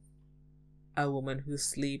with a woman who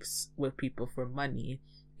sleeps with people for money.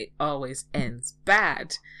 It always ends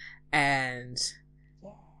bad. And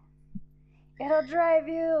it'll drive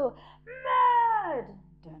you mad.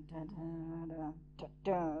 Dun, dun, dun,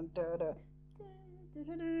 dun, dun,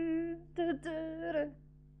 dun, dun.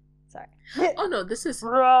 Sorry. Oh no, this is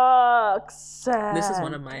Roxanne. This is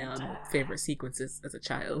one of my favorite sequences as a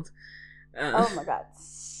child. Oh my god,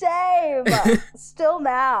 same. Still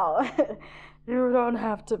now. You don't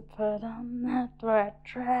have to put on that red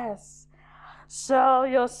dress. Sell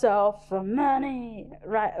yourself for money.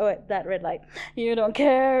 Right? Oh, wait, that red light. You don't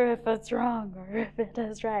care if it's wrong or if it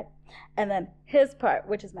is right. And then his part,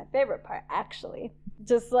 which is my favorite part, actually.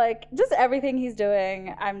 Just everything he's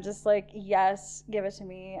doing, I'm just like, yes, give it to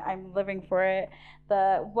me. I'm living for it.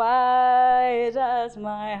 The why does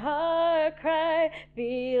my heart cry?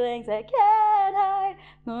 Feelings I can't hide.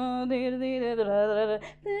 I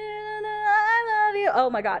love you. Oh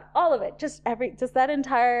my god, all of it. Just that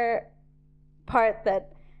entire part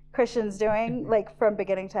that Christian's doing, like from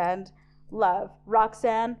beginning to end, love.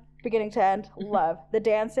 Roxanne, beginning to end, love. The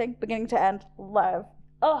dancing, beginning to end, love.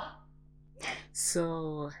 Oh.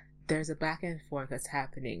 So there's a back and forth that's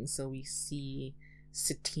happening. So we see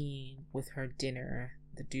Satine with her dinner,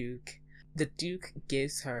 the Duke. The Duke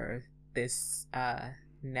gives her this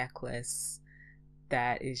necklace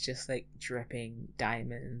that is just like dripping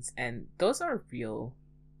diamonds, and those are real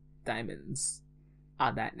diamonds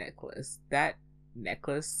on that necklace. That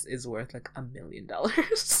necklace is worth like $1 million.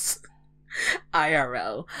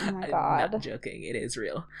 IRL. Oh my god. I'm not joking, it is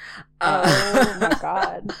real. Oh my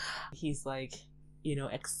god. He's like, you know,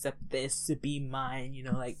 accept this to be mine, you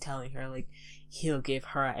know, like telling her like he'll give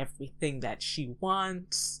her everything that she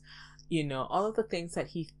wants, you know, all of the things that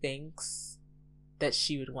he thinks that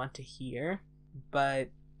she would want to hear.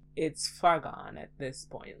 But it's far gone at this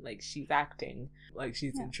point. Like, she's acting like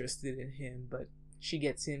she's interested in him, but she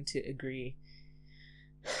gets him to agree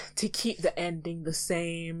to keep the ending the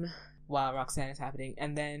same while Roxanne is happening.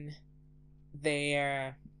 And then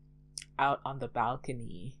they're out on the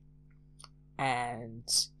balcony and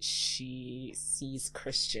she sees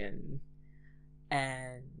Christian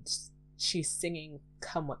and she's singing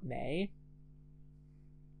Come What May.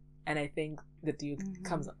 And I think the Duke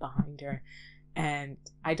comes up behind her, and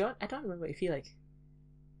I don't remember if he like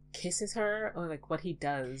kisses her or like what he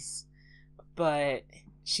does, but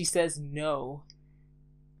she says no,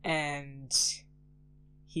 and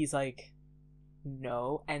he's like,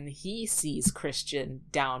 no. And he sees Christian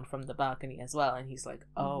down from the balcony as well, and he's like,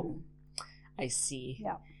 oh, I see.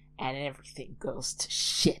 Yeah. And everything goes to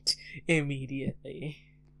shit immediately.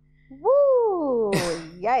 Woo!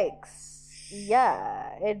 Yikes.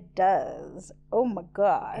 Yeah, it does. Oh my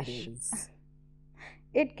gosh. It is.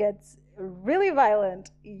 It gets really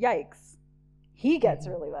violent. Yikes. He gets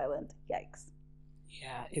really violent. Yikes.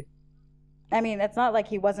 Yeah, I mean, it's not like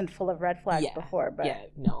he wasn't full of red flags before, but... Yeah,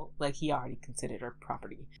 no. Like, he already considered her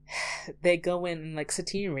property. They go in, and, like,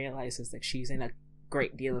 Satine realizes that she's in a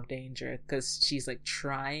great deal of danger, because she's, like,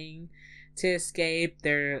 trying to escape.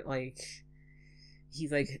 They're, like...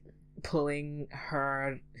 He's, like, pulling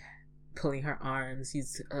her arms.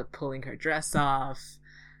 He's pulling her dress off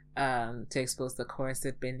to expose the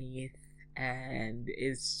corset beneath. And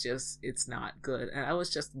it's not good. And I was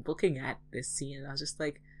just looking at this scene, and I was just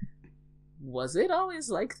like... Was it always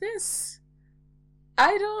like this?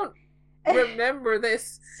 I don't remember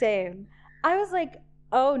this. Same. I was like,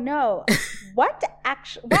 oh no, what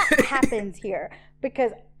happens here?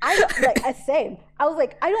 Because I don't, like, same. I was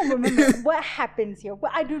like, I don't remember what happens here.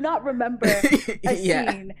 I do not remember a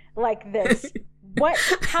scene like this.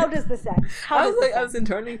 How does this end? I was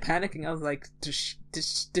internally panicking. I was like, does she?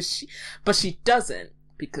 But she doesn't.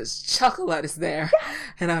 Because Chocolat is there. Yeah.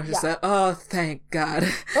 And I was just like, oh, thank God.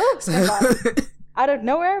 Oh, thank God. Out of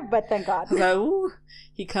nowhere, but thank God. So,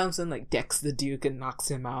 he comes and, like, decks the Duke and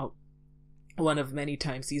knocks him out. One of many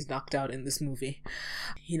times he's knocked out in this movie.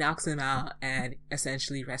 He knocks him out and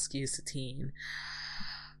essentially rescues Satine.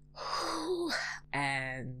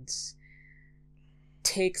 And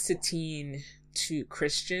takes Satine to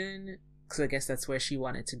Christian, because I guess that's where she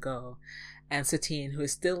wanted to go. And Satine, who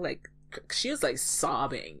is still, like, she was like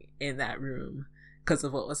sobbing in that room because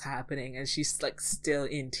of what was happening, and she's like still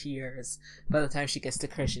in tears by the time she gets to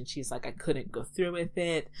Christian. She's like, I couldn't go through with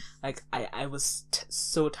it. Like, I was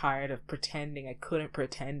so tired of pretending. I couldn't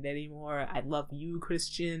pretend anymore. I love you,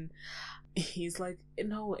 Christian. He's like,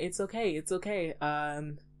 no, it's okay.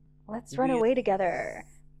 Let's run away together.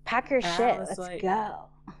 Pack your shit. Let's like, go.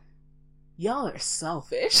 Y'all are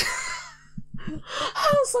selfish.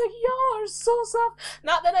 I was like, y'all are so soft.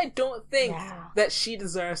 Not that I don't think that she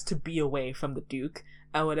deserves to be away from the Duke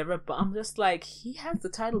and whatever, but I'm just like, he has the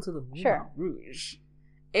title to the Moulin Rouge.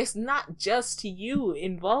 It's not just you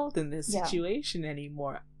involved in this situation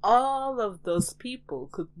anymore. All of those people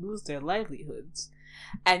could lose their livelihoods.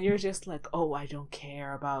 And you're just like, oh, I don't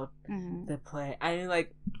care about the play. I mean,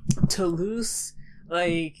 like, Toulouse,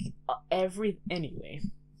 like, anyway.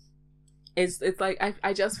 It's like,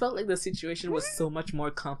 I just felt like the situation was so much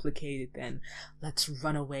more complicated than let's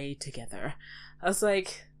run away together. I was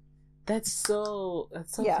like, that's so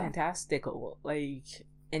fantastical. Like,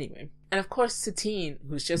 anyway. And of course, Satine,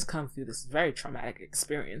 who's just come through this very traumatic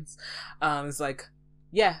experience, is like,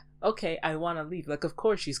 yeah, okay, I want to leave. Like, of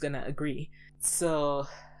course she's gonna agree. So,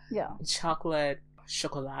 Chocolat,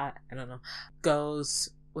 I don't know, goes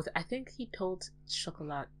with, I think he told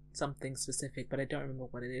Chocolat something specific, but I don't remember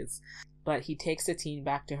what it is. But he takes Satine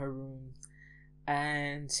back to her room,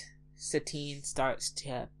 and Satine starts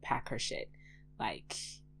to pack her shit, like,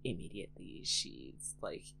 immediately. She's,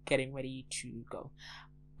 like, getting ready to go.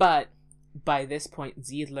 But by this point,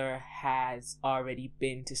 Ziedler has already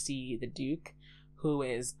been to see the Duke, who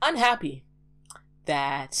is unhappy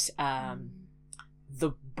that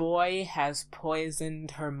the boy has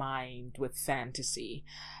poisoned her mind with fantasy.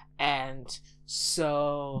 And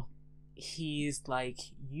so he's like,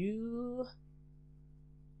 you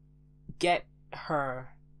get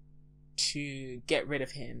her to get rid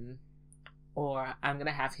of him, or I'm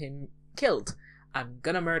gonna have him killed. I'm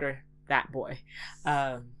gonna murder that boy.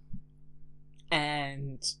 And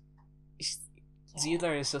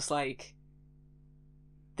Ziedler is just like,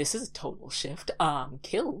 this is a total shift.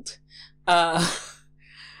 Killed.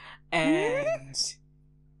 And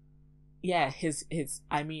yeah, his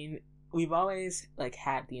I mean, we've always, like,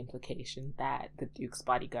 had the implication that the Duke's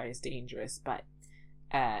bodyguard is dangerous, but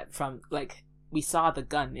from, like, we saw the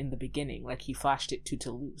gun in the beginning, like, he flashed it to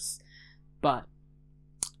Toulouse, but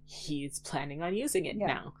he's planning on using it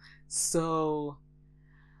now. So,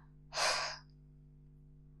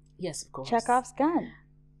 yes, of course. Chekhov's gun.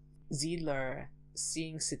 Ziedler,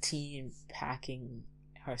 seeing Satine packing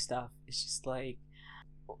her stuff, is just like,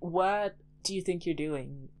 what do you think you're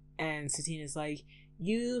doing? And Satine is like,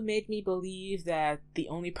 you made me believe that the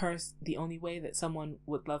only way that someone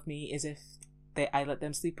would love me is if I let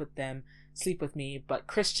them sleep with me, but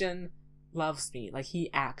Christian loves me. Like, he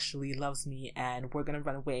actually loves me, and we're gonna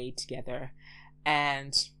run away together.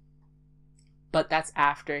 But that's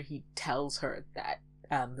after he tells her that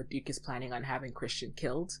the Duke is planning on having Christian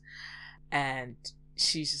killed. And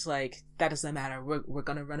she's just like, that doesn't matter, we're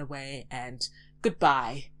gonna run away, and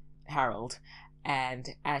goodbye, Harold.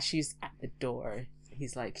 And as she's at the door,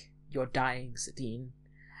 he's like, you're dying, Satine.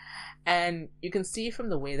 And you can see from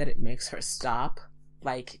the way that it makes her stop,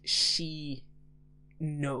 like, she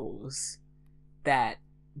knows that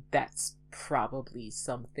that's probably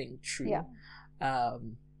something true. Yeah.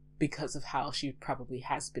 Because of how she probably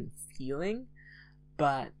has been feeling.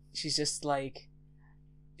 But she's just like,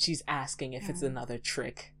 she's asking if it's another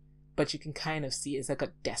trick. But you can kind of see it's like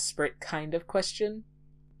a desperate kind of question.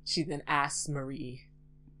 She then asks Marie,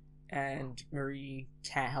 and Marie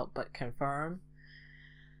can't help but confirm.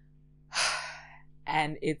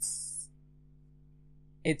 And it's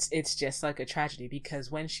just like a tragedy, because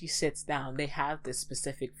when she sits down, they have this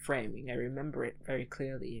specific framing. I remember it very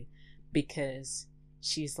clearly, because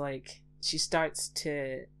she's like, she starts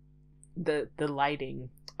to, the lighting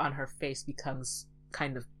on her face becomes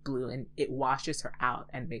kind of blue, and it washes her out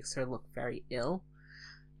and makes her look very ill.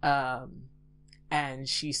 And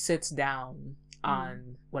she sits down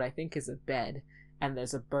on what I think is a bed, and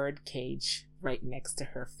there's a bird cage right next to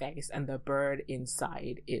her face, and the bird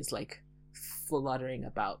inside is like fluttering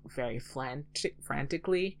about very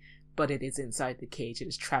frantically, but it is inside the cage. It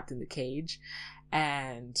is trapped in the cage.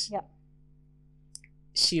 And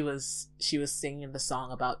she was singing the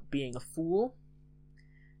song about being a fool,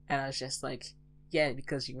 and I was just like, yeah,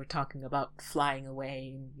 because you were talking about flying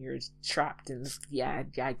away and you're trapped in this. I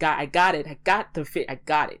got it. I got the fit. I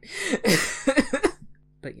got it.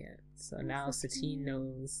 But yeah, so now Satine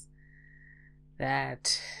knows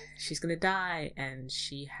that she's gonna die, and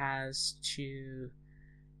she has to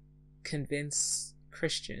convince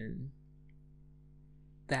Christian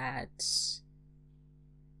that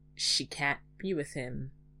she can't be with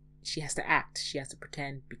him. She has to act. She has to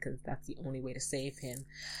pretend, because that's the only way to save him,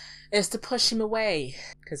 is to push him away,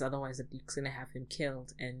 because otherwise the Duke's gonna have him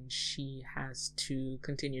killed, and she has to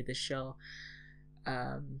continue the show,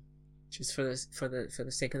 just for the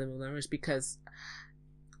sake of the Moulin Rouge, because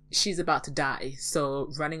she's about to die.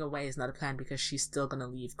 So running away is not a plan, because she's still gonna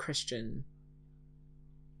leave Christian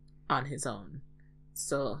on his own.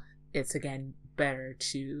 So it's again better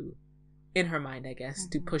to, in her mind, I guess,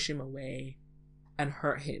 to push him away and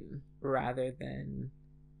hurt him, rather than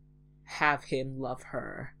have him love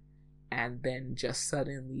her and then just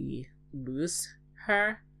suddenly lose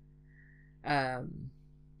her.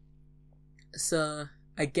 So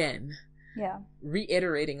again,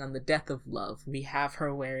 reiterating on the death of love, we have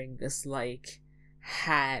her wearing this like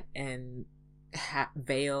hat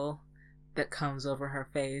veil that comes over her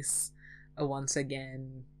face. Once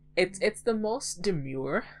again, it's the most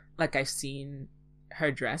demure like I've seen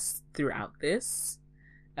her dress throughout this.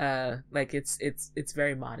 Like it's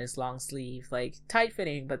very modest, long sleeve, like tight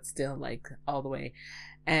fitting, but still like all the way.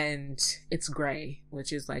 And it's gray,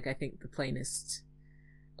 which is like, I think the plainest.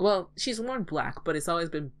 Well, she's worn black, but it's always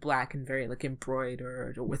been black and very like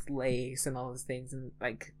embroidered or with lace and all those things. And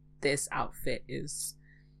like this outfit is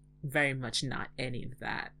very much not any of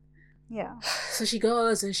that. Yeah. So she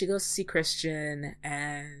goes to see Christian,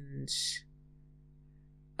 and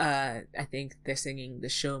I think they're singing "The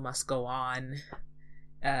Show Must Go On."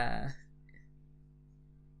 The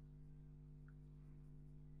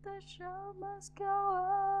show must go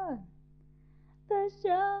on. The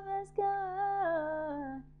show must go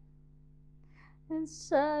on.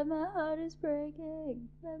 Inside my heart is breaking.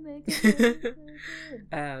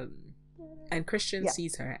 And Christian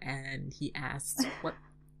sees her, and he asks,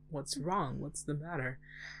 "What's wrong? What's the matter?"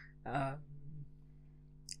 And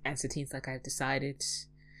Satine's like, "I've decided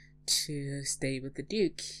to stay with the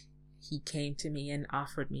Duke. He came to me and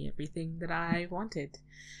offered me everything that I wanted.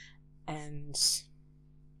 And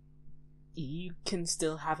you can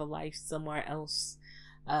still have a life somewhere else.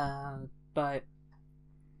 But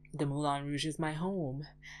the Moulin Rouge is my home."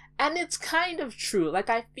 And it's kind of true. Like,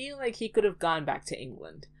 I feel like he could have gone back to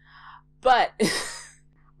England. But...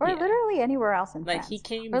 or literally anywhere else in France. Like, he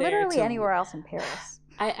came or there literally anywhere else in Paris.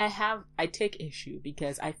 I take issue,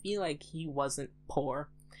 because I feel like he wasn't poor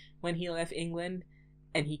when he left England,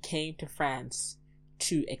 and he came to France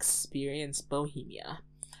to experience Bohemia.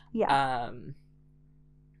 Yeah.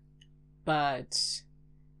 But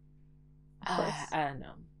I don't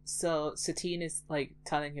know. So Satine is like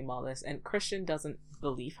telling him all this, and Christian doesn't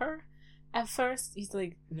believe her. At first, he's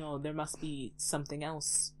like, "No, there must be something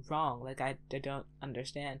else wrong. Like, I don't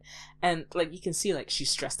understand." And like, you can see like she's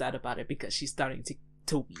stressed out about it, because she's starting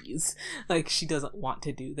to wheeze. Like, she doesn't want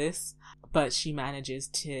to do this, but she manages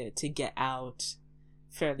to get out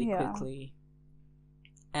fairly quickly,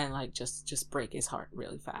 and like just break his heart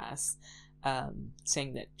really fast.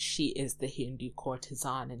 saying that she is the Hindu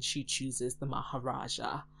courtesan and she chooses the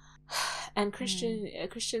Maharaja. And Christian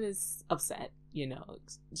is upset, you know.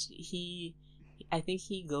 I think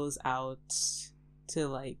he goes out to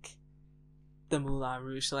like the Moulin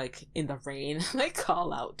Rouge, like in the rain, like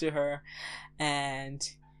call out to her, and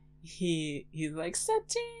he's like,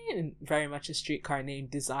 Satine, very much a streetcar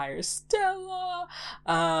named Desire, Stella,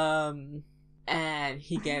 and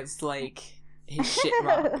he gets like his shit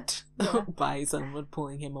rocked by someone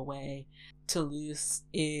pulling him away. Toulouse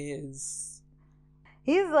is...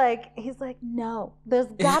 He's like, no, there's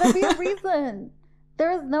gotta be a reason.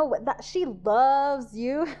 There's no way that she loves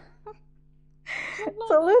you.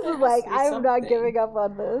 Toulouse is like, I'm not giving up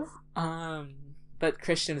on this. But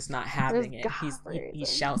Christian is not having it. He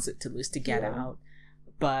shouts at Toulouse to get out,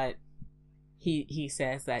 but he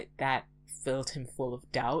says that filled him full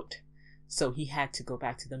of doubt. So he had to go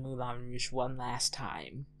back to the Moulin Rouge one last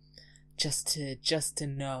time, just to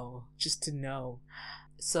know.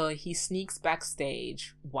 So he sneaks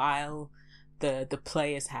backstage while the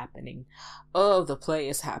play is happening. Oh, the play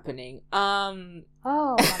is happening. Oh my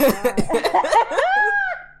god.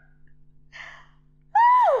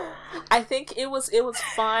 I think it was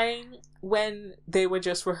fine when they were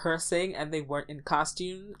just rehearsing and they weren't in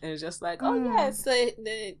costume. It was just like, oh yeah, it's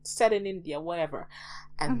set in India, whatever.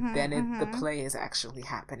 And then the play is actually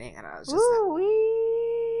happening, and I was just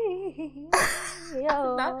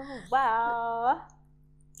wow.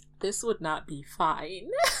 This would not be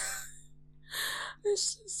fine.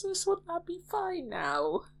 This would not be fine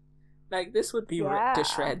now. Like, this would be ripped to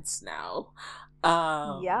shreds now.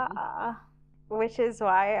 Which is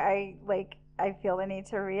why I feel the need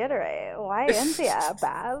to reiterate. Why India,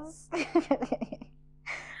 Baz?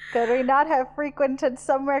 Could we not have frequented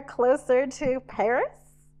somewhere closer to Paris?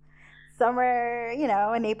 Somewhere, you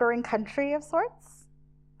know, a neighboring country of sorts?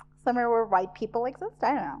 Somewhere where white people exist?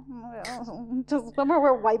 I don't know. Just somewhere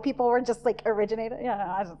where white people were just like originated.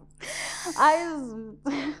 Yeah,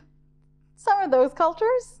 some of those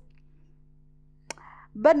cultures.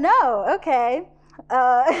 But no, okay.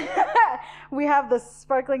 We have the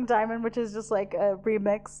Sparkling Diamond, which is just like a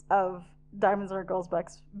remix of Diamonds Are a Girl's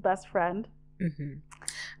Best Friend.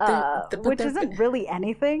 Which isn't really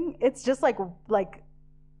anything. It's just like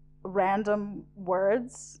random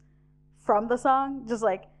words from the song, just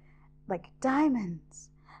like diamonds,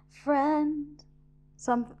 friend,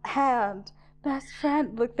 some hand, best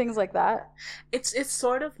friend, like things like that. It's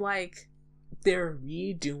sort of like they're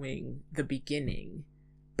redoing the beginning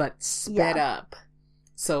but sped up.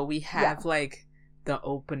 So we have like the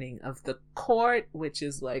opening of the court, which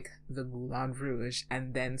is like the Moulin Rouge,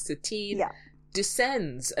 and then Satine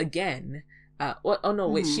descends again.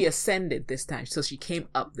 She ascended this time. So she came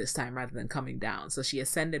up this time rather than coming down. So she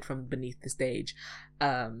ascended from beneath the stage.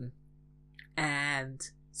 And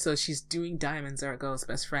so she's doing Diamonds Are a Girl's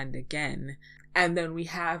Best Friend again. And then we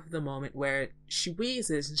have the moment where she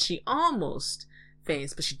wheezes and she almost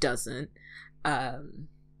faints, but she doesn't.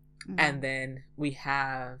 And then we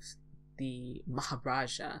have the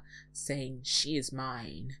Maharaja saying, "She is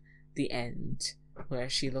mine," the end, where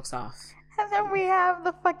she looks off. And then we have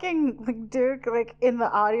the fucking Duke, like, in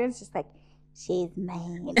the audience, just like, "She's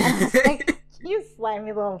mine." And I was like, you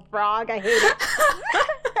slimy little frog, I hate it.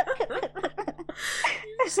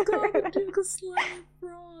 You just called the Duke a slimy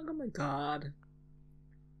frog. Oh my god.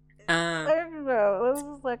 I don't know. This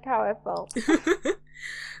is like how I felt.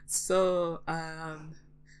 So,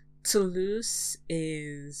 Toulouse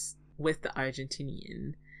is with the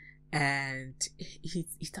Argentinian, and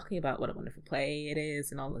he's talking about what a wonderful play it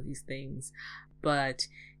is and all of these things, but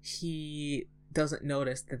he doesn't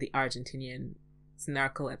notice that the Argentinian's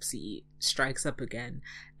narcolepsy strikes up again,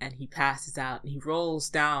 and he passes out and he rolls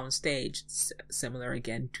down stage, similar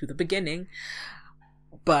again to the beginning,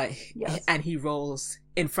 but and he rolls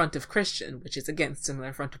in front of Christian, which is again similar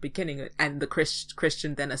in front of the beginning, and the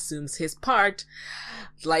Christian then assumes his part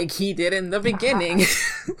like he did in the beginning.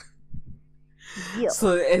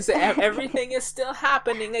 So everything is still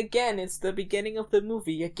happening again. It's the beginning of the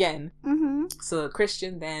movie again. So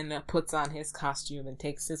Christian then puts on his costume and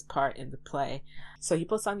takes his part in the play. So he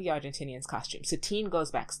puts on the Argentinian's costume. Satine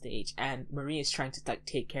goes backstage, and Marie is trying to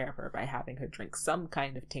take care of her by having her drink some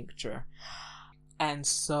kind of tincture. And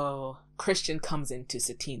so Christian comes into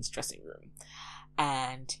Satine's dressing room,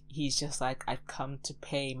 and he's just like, "I've come to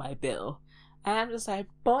pay my bill." And I'm just like,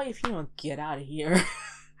 boy, if you don't get out of here.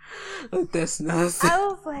 That's nothing. I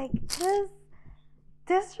was like, this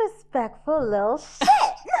disrespectful little shit.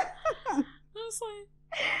 I was like,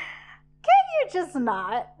 can you just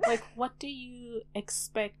not? Like, what do you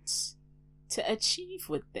expect to achieve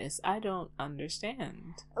with this? I don't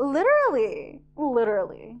understand. Literally.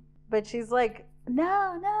 But she's like,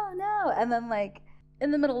 no, no, no. And then, like,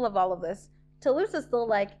 in the middle of all of this, Toulouse is still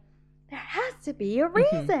like, there has to be a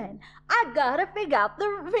reason. I gotta figure out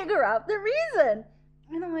the reason.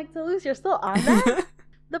 And I'm like, Toulouse, you're still on that?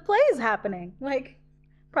 The play is happening. Like,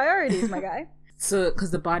 priorities, my guy. So,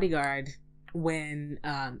 because the bodyguard, when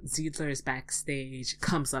Ziedler is backstage,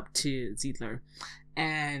 comes up to Ziedler,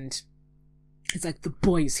 and it's like, the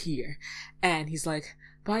boy's here. And he's like,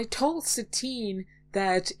 but I told Satine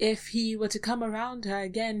that if he were to come around her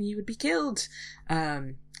again, he would be killed.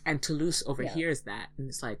 And Toulouse overhears that, and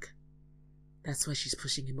it's like, that's why she's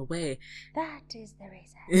pushing him away. That is the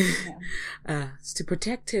reason. It's to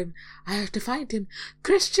protect him. I have to find him.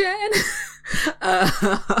 Christian!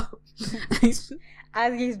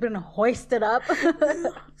 As he's been hoisted up.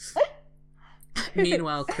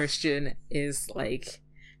 Meanwhile, Christian is, like,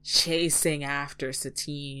 chasing after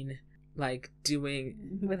Satine, like,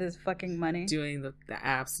 with his fucking money. Doing the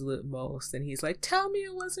absolute most. And he's like, tell me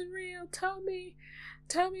it wasn't real. Tell me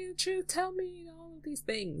the truth. Tell me all of these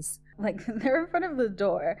things. Like, they're in front of the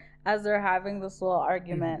door as they're having this little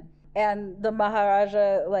argument. And the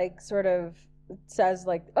Maharaja, like, sort of says,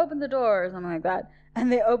 like, open the door or something like that.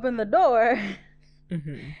 And they open the door.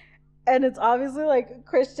 And it's obviously, like,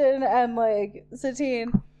 Christian and, like,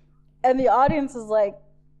 Satine. And the audience is like,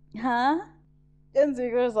 huh? And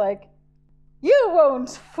Ziegler's like, you won't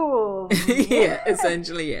fool me. Yeah,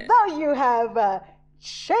 essentially, yeah. Though you have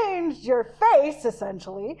changed your face,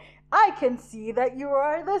 essentially, I can see that you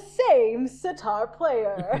are the same sitar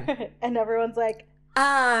player. And everyone's like,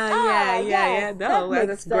 yeah. No,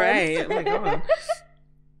 that's great. Oh my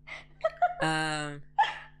god.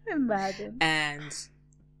 Imagine. And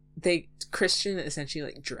Christian essentially,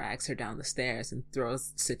 like, drags her down the stairs and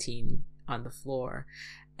throws Satine on the floor.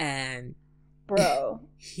 And bro,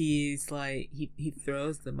 he's like, he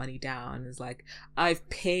throws the money down and is like, I've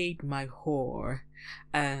paid my whore.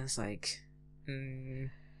 And it's like,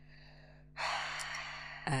 and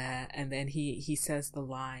then he says the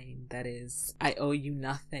line that is, I owe you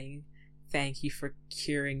nothing. Thank you for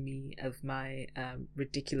curing me of my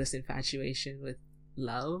ridiculous infatuation with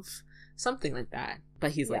love. Something like that.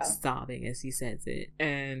 But he's like sobbing as he says it.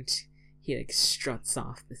 And he, like, struts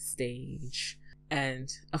off the stage.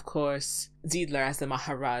 And, of course, Ziedler, as the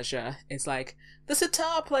Maharaja, is like, the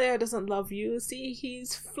sitar player doesn't love you. See,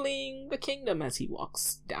 he's fleeing the kingdom, as he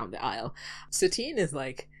walks down the aisle. Satine is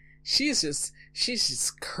like, she's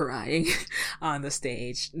just crying on the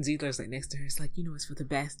stage. Ziedler's, like, next to her. It's like, you know, it's for the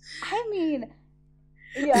best. I mean,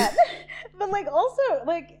 yeah. But, like, also,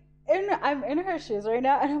 like, I'm in her shoes right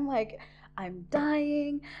now, and I'm like, I'm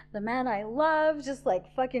dying. The man I love just,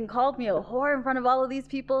 like, fucking called me a whore in front of all of these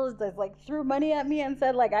people. Just, like, threw money at me and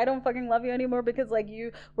said, like, I don't fucking love you anymore because, like,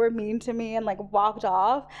 you were mean to me, and, like, walked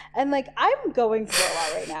off. And, like, I'm going through a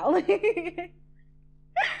lot right now.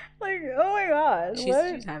 Like, oh my god.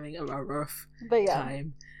 She's having a rough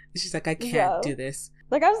time. She's like, I can't do this.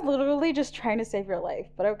 Like, I was literally just trying to save your life,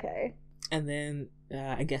 but okay. And then,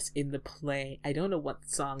 I guess in the play, I don't know what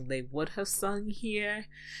song they would have sung here,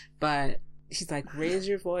 but she's like, raise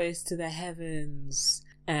your voice to the heavens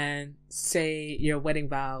and say your wedding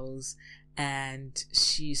vows. And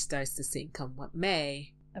she starts to sing Come What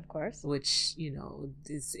May. Of course. Which, you know,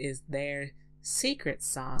 is their secret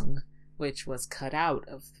song, which was cut out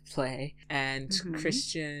of the play. And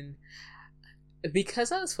Christian,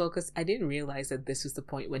 because I was focused, I didn't realize that this was the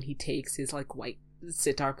point when he takes his, like, white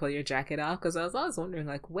sitar player jacket off, because I was wondering,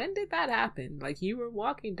 like, when did that happen? Like, you were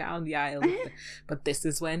walking down the aisle, but this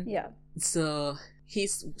is when. Yeah. So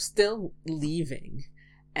he's still leaving,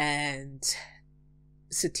 and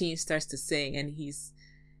Satine starts to sing, and he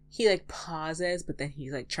like pauses, but then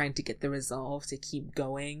he's like trying to get the resolve to keep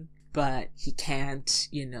going, but he can't,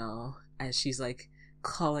 you know, as she's like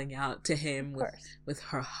calling out to him with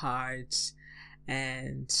her heart,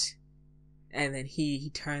 and then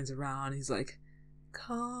he turns around, he's like,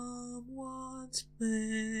 come what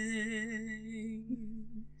may.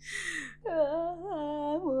 Come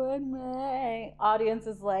what may. Audience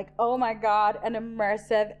is like, oh my god, an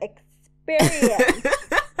immersive experience.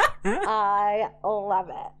 I love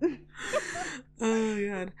it. Oh my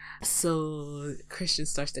god. So Christian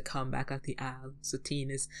starts to come back up the aisle. Satine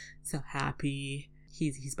is so happy.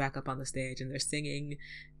 He's back up on the stage, and they're singing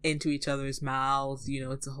into each other's mouths. You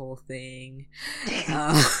know, it's a whole thing.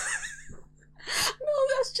 No,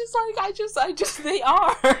 that's just like, I just they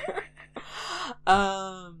are.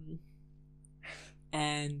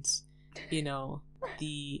 And, you know,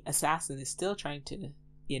 the assassin is still trying to,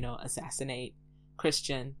 you know, assassinate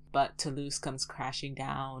Christian, but Toulouse comes crashing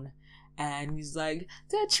down, and he's like,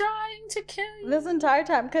 they're trying to kill you. This entire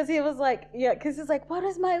time, because he was like, because he's like, what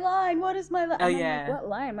is my line? What is my line? Oh, and I'm yeah. like, what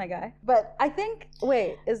line, my guy? But I think,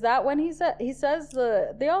 wait, is that when he says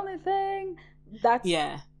the only thing? That's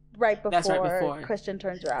right before Christian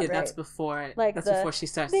turns around, yeah, right? that's before, like that's before she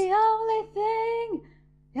starts. The only thing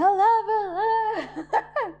you'll ever learn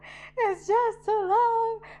is just to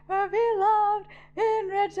love or be loved in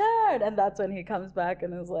return. And that's when he comes back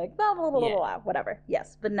and is like, blah, blah, blah, blah, blah, whatever.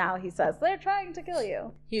 Yes, but now he says, they're trying to kill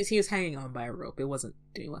you. He was hanging on by a rope. It wasn't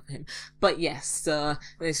doing well for him. But yes, they're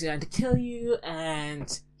trying to kill you,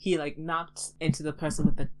 and he, like, knocked into the person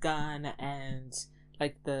with the gun, and,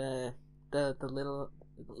 like, the little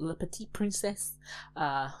La Petite Princess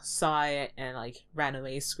saw it and, like, ran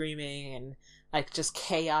away screaming, and, like, just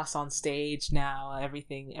chaos on stage now.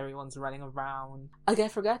 Everyone's running around. Like, I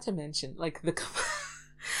forgot to mention, like,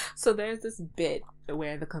 so there's this bit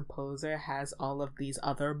where the composer has all of these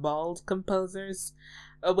other bald composers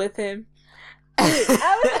with him.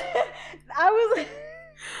 I was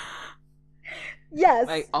yes,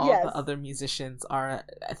 like, all the other musicians are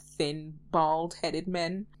thin, bald-headed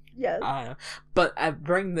men. Yes. I don't know. But I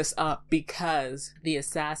bring this up because the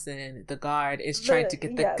assassin, the guard, is trying to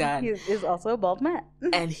get the gun. He is also a bald man.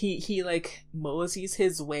 And he like moseys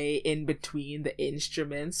his way in between the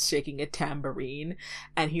instruments, shaking a tambourine,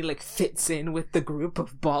 and he like fits in with the group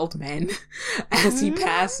of bald men as he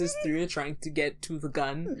passes through trying to get to the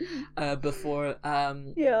gun before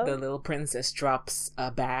the little princess drops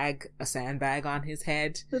a sandbag on his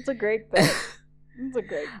head. That's a great bit. It's a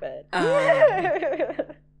great bit.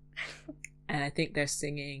 And I think they're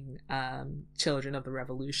singing Children of the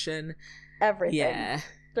Revolution. Everything. Yeah.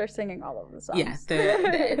 They're singing all of the songs. Yeah,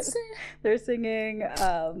 they're singing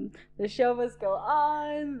The Show Must Go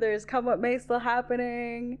On. There's Come What May Still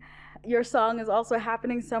Happening. Your Song is also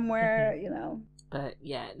happening somewhere, you know. But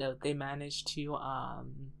yeah, no, they managed to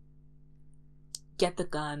get the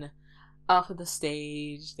gun off of the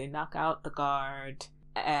stage. They knock out the guard.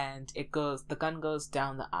 And the gun goes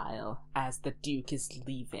down the aisle as the Duke is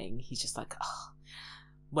leaving. He's just like, oh,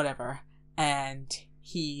 whatever. And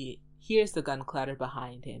he hears the gun clatter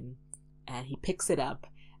behind him, and he picks it up,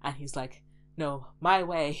 and he's like, no, my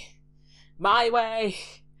way.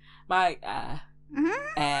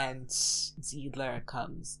 And Ziedler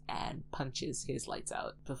comes and punches his lights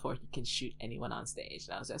out before he can shoot anyone on stage.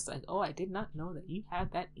 And I was just like, oh, I did not know that you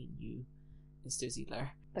had that in you, Mr. Ziedler.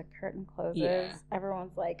 The curtain closes. Yeah.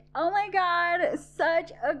 Everyone's like, oh my god,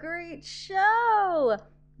 such a great show.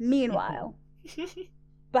 Meanwhile,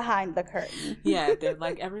 behind the curtain. Yeah, they're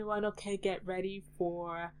like, everyone, okay, get ready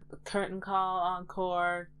for the curtain call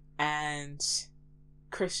encore. And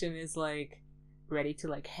Christian is like ready to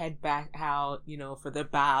like head back out, you know, for their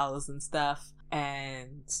bows and stuff.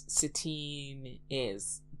 And Satine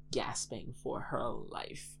is gasping for her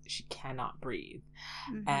life. She cannot breathe.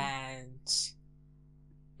 And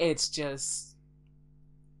it's just,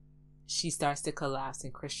 she starts to collapse,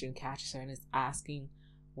 and Christian catches her and is asking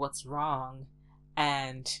what's wrong,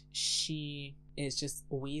 and she is just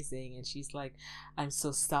wheezing, and she's like, I'm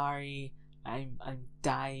so sorry, I'm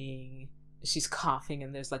dying. She's coughing,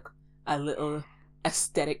 and there's like a little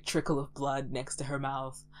aesthetic trickle of blood next to her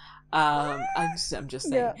mouth. I'm just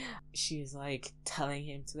saying, she's like telling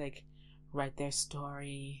him to like write their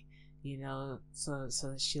story, you know, so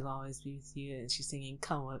that she'll always be with you, and she's singing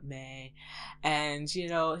Come What May, and you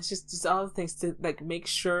know, it's just all the things to like make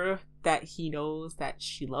sure that he knows that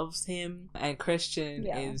she loves him. And Christian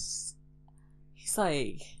he's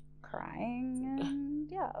like crying and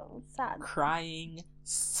sad, crying,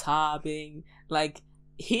 sobbing. Like,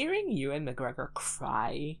 hearing Ewan McGregor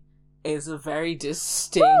cry is a very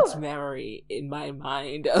distinct memory in my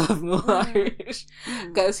mind of Moulin Rouge,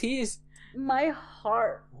 because he's my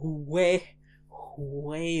heart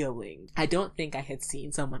wailing. I don't think I had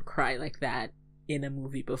seen someone cry like that in a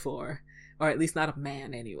movie before, or at least not a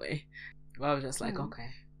man anyway. Well, I was just like,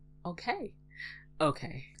 okay,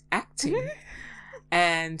 acting.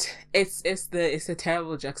 And it's a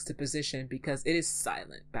terrible juxtaposition because it is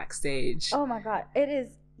silent backstage. Oh my god, it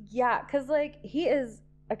is. Yeah, because like he is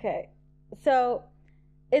okay. So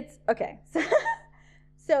it's okay.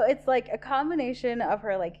 So it's like a combination of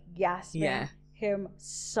her like gasping, him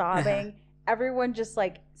sobbing, everyone just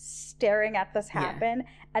like staring at this happen.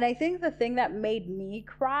 And I think the thing that made me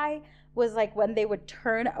cry was like when they would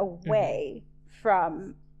turn away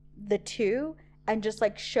from the two and just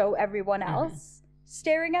like show everyone else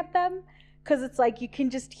staring at them, because it's like you can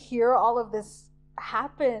just hear all of this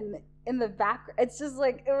happen in the background. It's just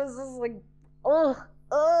like, it was just like,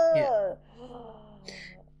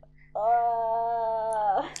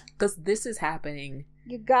 Because this is happening.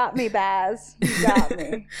 You got me, Baz. You got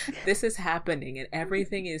me. This is happening, and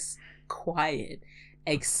everything is quiet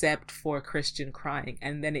except for Christian crying.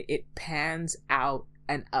 And then it pans out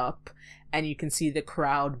and up, and you can see the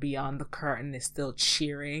crowd beyond the curtain is still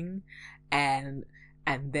cheering, and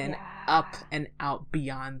then up and out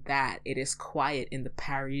beyond that, it is quiet in the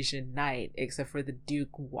Parisian night, except for the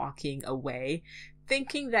Duke walking away,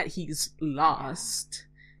 thinking that he's lost,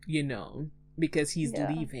 you know, because he's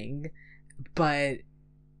leaving, but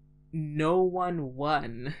no one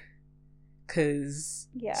won, because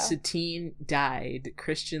Satine died,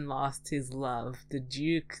 Christian lost his love, the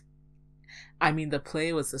Duke, I mean, the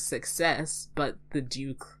play was a success, but the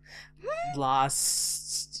Duke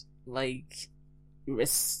lost, like,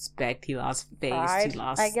 respect, he lost face, pride, he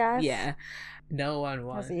lost, I guess. Yeah, no one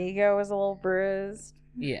won. His ego was a little bruised.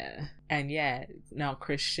 Yeah, and now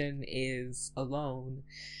Christian is alone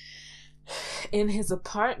in his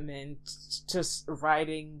apartment, just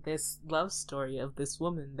writing this love story of this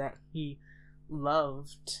woman that he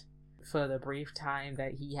loved for the brief time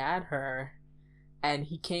that he had her, and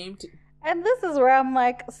he came to... And this is where I'm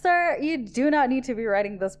like, sir, you do not need to be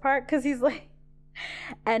writing this part, because he's like,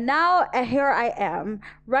 and now here I am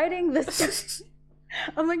writing this.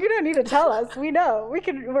 I'm like, you don't need to tell us. We know.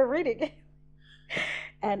 We're reading it.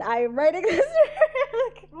 And I am writing this.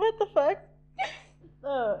 Like, what the fuck?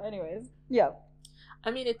 Oh, anyways. Yeah. I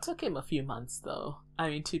mean, it took him a few months, though. I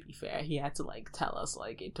mean, to be fair, he had to, like, tell us,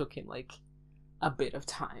 like, it took him, like, a bit of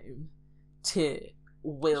time to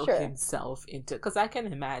will himself into... Because I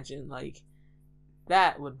can imagine, like,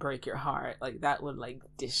 that would break your heart. Like, that would, like,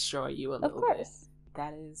 destroy you a little bit. Of course.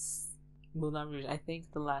 That is Moulin Rouge. I think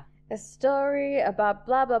a story about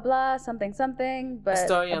blah, blah, blah, something, something, but a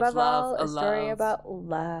story above of love, all, a story about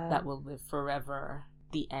love. That will live forever.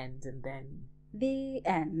 The end, and then... The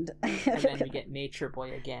end. And then we get Nature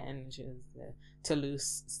Boy again, which is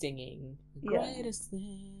Toulouse singing. The greatest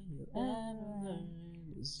thing you'll ever learn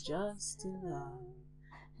is just to love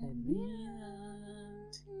and be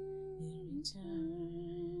loved in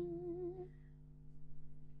return.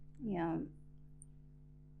 Yeah.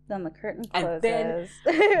 Then the curtain closes. And then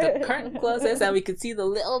the curtain closes, and we can see the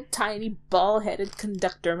little tiny bald-headed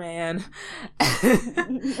conductor man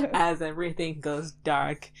as everything goes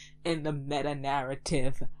dark in the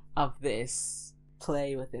meta-narrative of this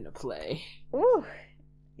play within a play. Ooh,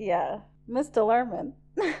 yeah. Mr. Lerman.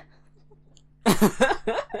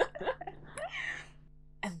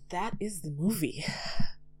 And that is the movie.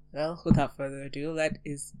 Well, without further ado, let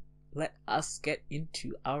us get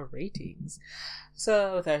into our ratings.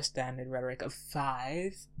 So, with our standard rhetoric of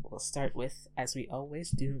 5, we'll start with, as we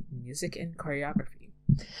always do, music and choreography.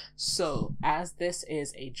 So, as this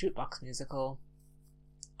is a jukebox musical,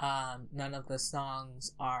 none of the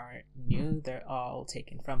songs are new. They're all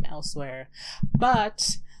taken from elsewhere.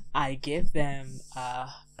 But I give them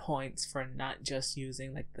points for not just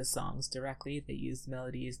using, like, the songs directly. They use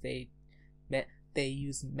melodies. They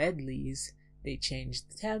use medleys. They change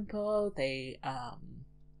the tempo. They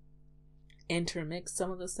intermix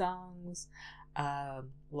some of the songs.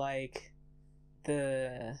 Like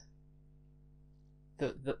the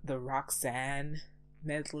Roxanne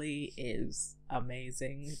medley is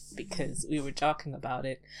amazing, because we were talking about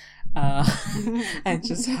it, and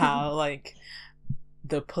just how, like,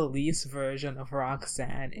 the Police version of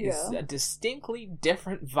Roxanne is a distinctly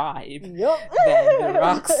different vibe than the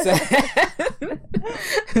Roxanne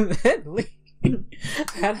medley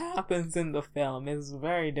that happens in the film. Is a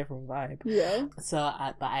very different vibe. Yeah. So,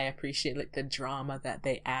 but I appreciate, like, the drama that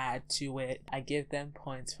they add to it. I give them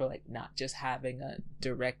points for, like, not just having a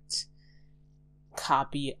direct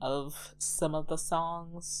copy of some of the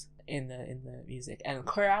songs in the music. And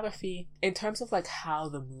choreography, in terms of, like, how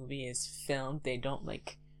the movie is filmed, they don't,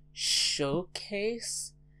 like,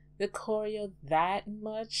 showcase the choreo that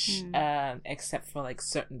much, except for, like,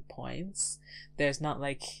 certain points. There's not,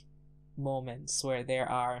 like, moments where there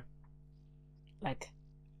are, like,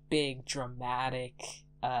 big dramatic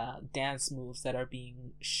dance moves that are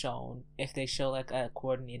being shown. If they show, like, a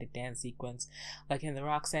coordinated dance sequence, like in the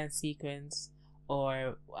Roxanne sequence,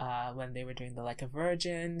 or when they were doing the Like a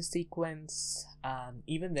Virgin sequence,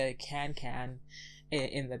 even the Can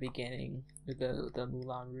in the beginning, the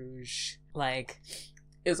Moulin Rouge, like,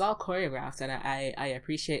 it was all choreographed, and I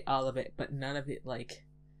appreciate all of it, but none of it, like,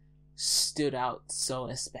 stood out so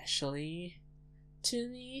especially to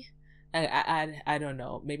me. I don't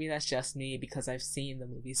know, maybe that's just me, because I've seen the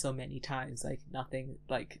movie so many times, like, nothing,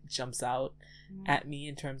 like, jumps out at me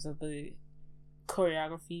in terms of the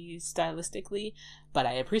choreography stylistically, but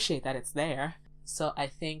I appreciate that it's there. So I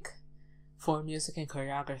think for music and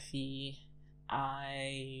choreography,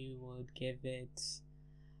 I would give it.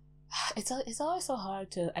 It's always so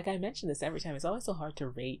hard to, like I mention this every time, it's always so hard to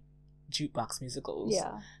rate jukebox musicals.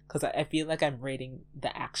 Yeah. Because I feel like I'm rating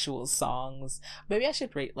the actual songs. Maybe I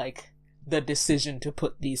should rate like the decision to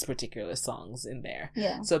put these particular songs in there.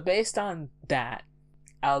 Yeah. So based on that,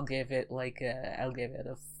 I'll give it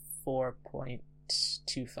a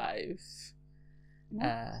 4.25.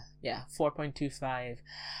 Yeah, 4.25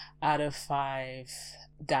 out of 5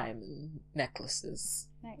 diamond necklaces.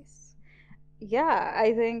 Nice. Yeah,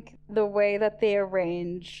 I think the way that they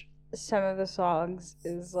arrange some of the songs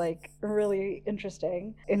is like really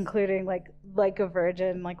interesting, including like a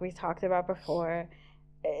Virgin, like we talked about before,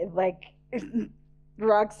 like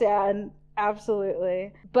Roxanne,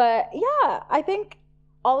 absolutely. But yeah, I think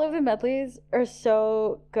all of the medleys are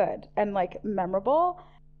so good and like memorable.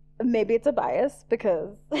 Maybe it's a bias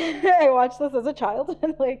because I watched this as a child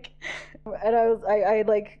and I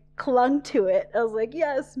like clung to it. I was like,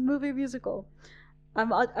 yes, movie musical.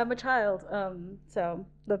 I'm a child. So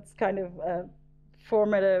that's kind of a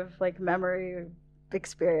formative like memory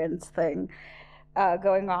experience thing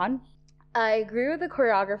going on. I agree with the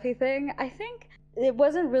choreography thing. I think it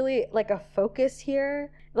wasn't really like a focus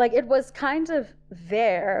here. Like it was kind of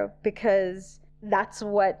there because that's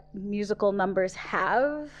what musical numbers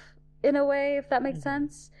have in a way, if that makes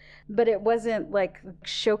sense. But it wasn't like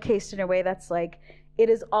showcased in a way that's like, it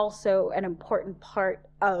is also an important part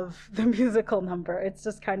of the musical number. It's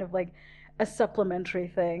just kind of like a supplementary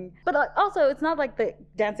thing. But also, it's not like the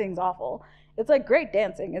dancing's awful. It's like great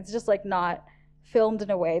dancing. It's just like not filmed in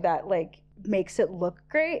a way that like makes it look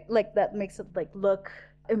great, like that makes it like look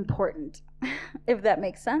important, if that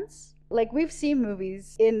makes sense. Like we've seen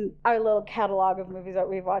movies in our little catalog of movies that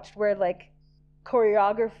we've watched where like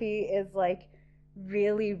choreography is like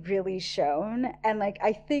really, really shown. And like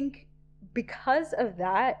I think because of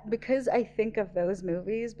that, because I think of those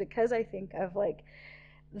movies, because I think of like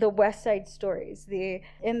the West Side Stories, the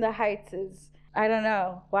In the Heights is, I don't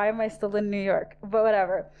know, why am I still in New York? But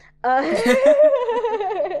whatever. But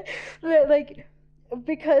like,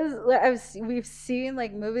 because we've seen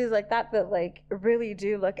like movies like that like really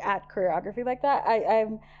do look at choreography like that.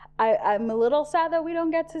 I'm a little sad that we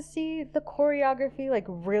don't get to see the choreography like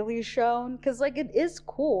really shown, because like it is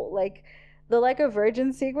cool. Like the Like a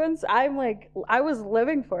Virgin sequence, I was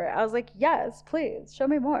living for it. I was like, yes, please show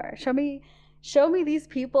me more. Show me these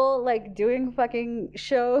people like doing fucking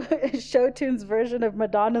show tunes version of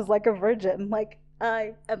Madonna's Like a Virgin. Like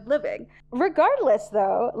I am living. Regardless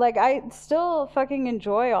though, like I still fucking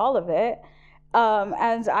enjoy all of it.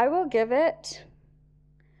 And I will give it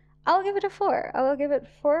a 4. I will give it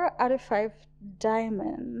 4 out of 5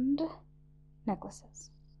 diamond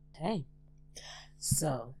necklaces. Okay.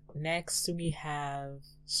 So next we have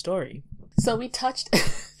story. So we touched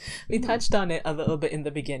on it a little bit in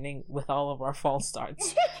the beginning with all of our false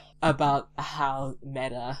starts about how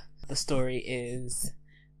meta the story is,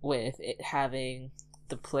 with it having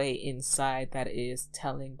the play inside that is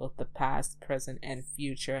telling both the past, present, and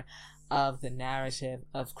future of the narrative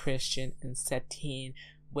of Christian and Satine,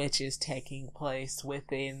 which is taking place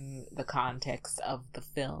within the context of the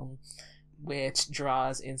film, which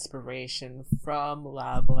draws inspiration from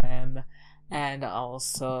La Boheme and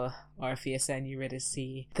also Orpheus and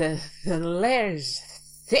Eurydice. The layers,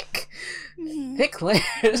 thick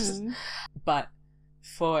layers. But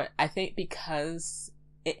I think because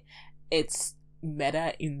it's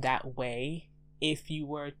meta in that way, if you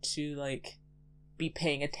were to like be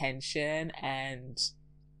paying attention and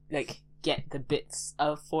like get the bits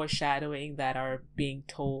of foreshadowing that are being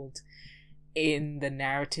told in the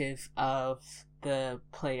narrative of the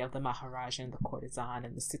play of the Maharaja and the courtesan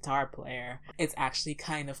and the sitar player, it's actually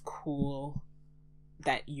kind of cool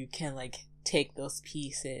that you can like take those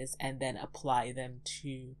pieces and then apply them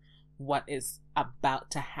to what is about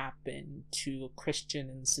to happen to Christian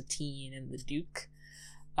and Satine and the Duke.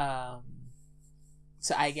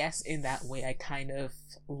 So I guess in that way I kind of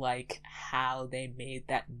like how they made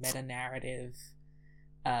that meta-narrative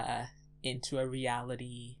into a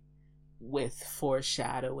reality with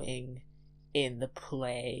foreshadowing in the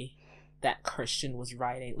play that Christian was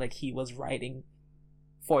writing. Like he was writing,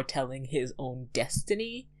 foretelling his own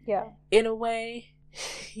destiny. Yeah. In a way.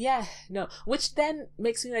 Yeah, no. Which then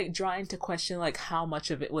makes me like draw into question like how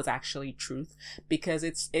much of it was actually truth. Because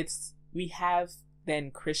we have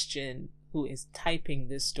then Christian who is typing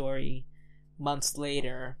this story months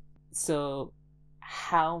later. So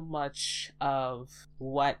how much of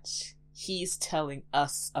what he's telling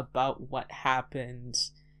us about what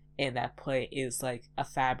happened in that play is like a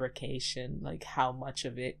fabrication? Like how much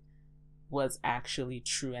of it was actually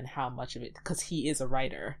true and how much of it, because he is a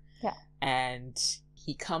writer. Yeah. and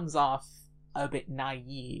he comes off a bit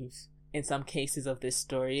naive in some cases of this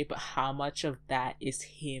story, but how much of that is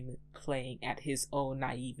him playing at his own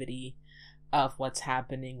naivety of what's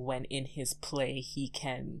happening, when in his play he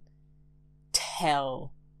can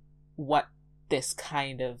tell what this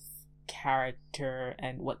kind of character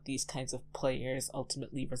and what these kinds of players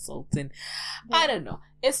ultimately result in. I don't know,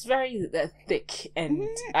 it's very thick, and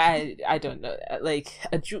I don't know, like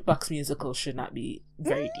a jukebox musical should not be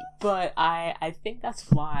very deep, but I think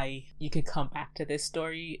that's why you can come back to this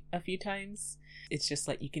story a few times. It's just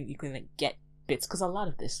like you can like get bits, because a lot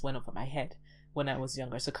of this went over my head when I was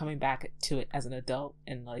younger, so coming back to it as an adult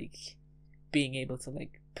and like being able to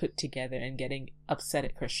like put together and getting upset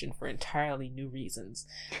at Christian for entirely new reasons,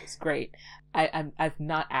 it's great. I've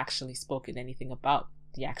not actually spoken anything about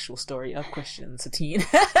the actual story of Christian and Satine.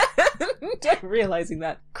 Realizing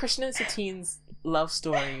that Christian and Satine's love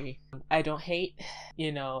story, I don't hate.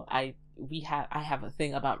 You know, I have a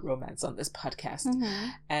thing about romance on this podcast,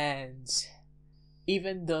 and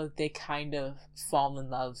even though they kind of fall in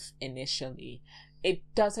love initially, it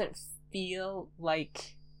doesn't feel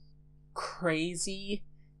like crazy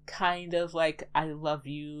kind of like I love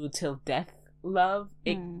you till death love.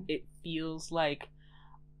 It feels like,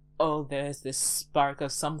 oh, there's this spark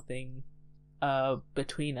of something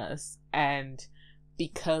between us, and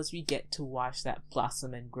because we get to watch that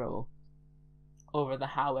blossom and grow over the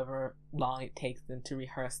however long it takes them to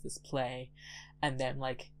rehearse this play, and then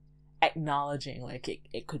like acknowledging like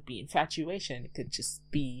it could be infatuation, it could just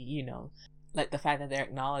be, you know, like the fact that they're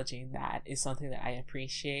acknowledging that is something that I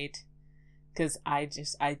appreciate. Because I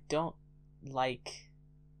don't like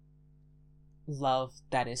love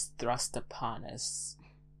that is thrust upon us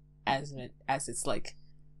as it's like,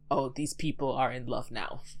 oh, these people are in love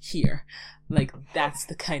now, here. Like, that's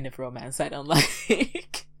the kind of romance I don't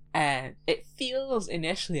like. And it feels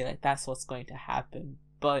initially like that's what's going to happen,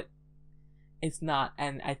 but it's not.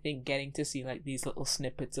 And I think getting to see like these little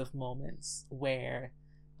snippets of moments where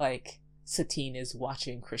like Satine is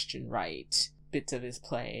watching Christian write bits of his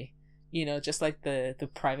play, you know, just like the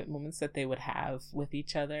private moments that they would have with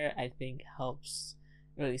each other, I think helps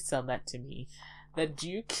really sell that to me. The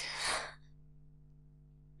Duke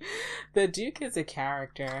is a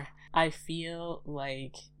character. I feel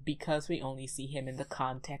like because we only see him in the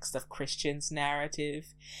context of Christian's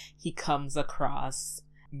narrative, he comes across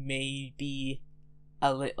maybe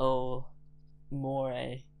a little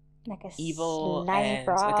more like a evil and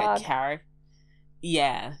frog. Like a character.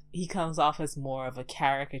 Yeah, he comes off as more of a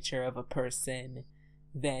caricature of a person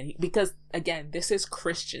than because again, this is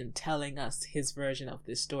Christian telling us his version of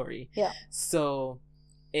this story. Yeah. So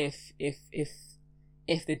if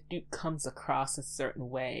the Duke comes across a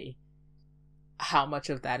certain way, how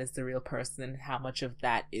much of that is the real person and how much of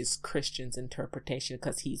that is Christian's interpretation,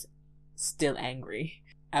 because he's still angry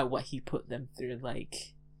at what he put them through.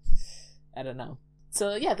 Like, I don't know.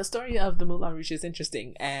 So yeah, the story of the Moulin Rouge is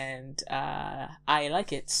interesting, and I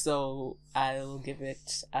like it. So I'll give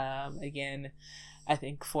it again, I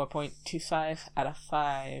think 4.25 out of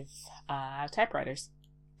 5 typewriters.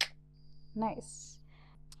 Nice.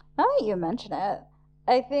 Now that you mention it,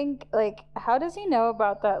 I think like, how does he know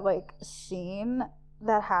about that like scene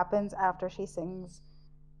that happens after she sings,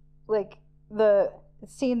 like the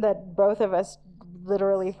scene that both of us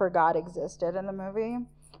literally forgot existed in the movie,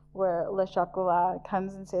 where Le Chocolat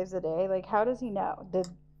comes and saves the day? Like, how does he know? Did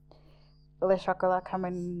Le Chocolat come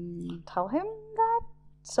and tell him that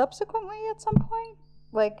subsequently at some point?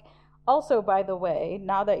 Like, also, by the way,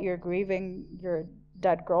 now that you're grieving your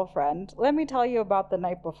dead girlfriend, let me tell you about the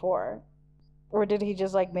night before. Or did he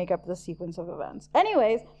just, like, make up the sequence of events?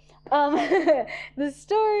 Anyways, the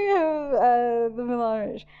story of the Moulin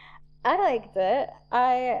Rouge. I liked it.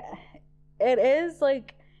 It is,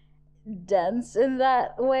 like, dense in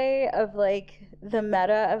that way of like the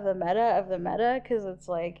meta of the meta of the meta, because it's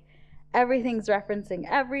like everything's referencing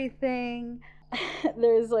everything.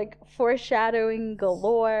 There's like foreshadowing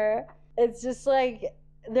galore. It's just like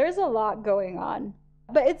there's a lot going on,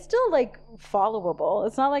 but it's still like followable.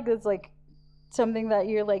 It's not like it's like something that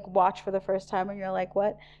you're like watch for the first time and you're like,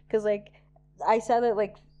 what? Because like I said it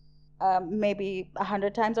like maybe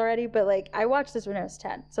 100 times already, but like I watched this when I was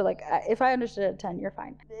 10, so like if I understood it at 10, you're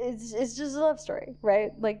fine. It's just a love story, right?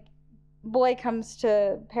 Like, boy comes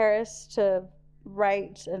to Paris to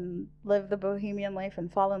write and live the bohemian life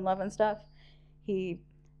and fall in love and stuff. He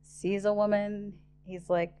sees a woman, he's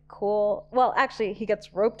like, cool. Well, actually, he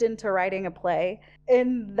gets roped into writing a play.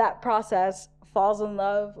 In that process, falls in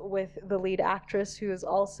love with the lead actress, who is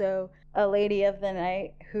also a lady of the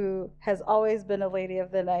night, who has always been a lady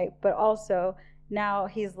of the night, but also now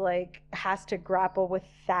he's like has to grapple with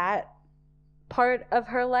that part of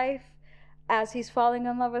her life as he's falling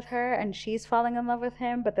in love with her and she's falling in love with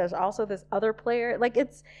him, but there's also this other player. Like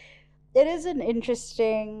it is an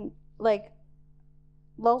interesting like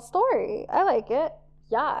little story. I like it.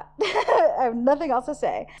 Yeah. I have nothing else to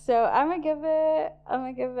say. So I'll give it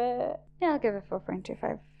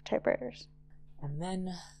 4.25 typewriters. And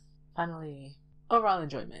then finally, overall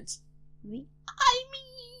enjoyment. I mean,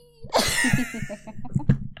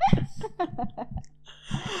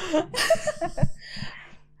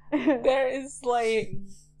 there is like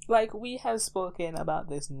we have spoken about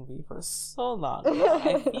this movie for so long now.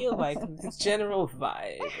 I feel like the general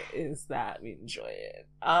vibe is that we enjoy it.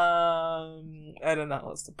 I don't know how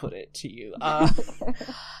else to put it to you.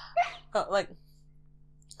 Like,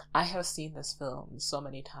 I have seen this film so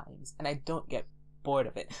many times and I don't get bored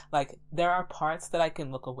of it. Like, there are parts that I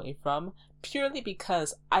can look away from purely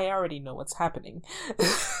because I already know what's happening.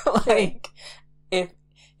 Like, if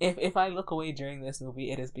I look away during this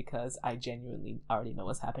movie, it is because I genuinely already know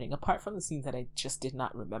what's happening. Apart from the scenes that I just did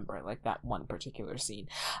not remember, like that one particular scene,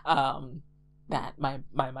 that my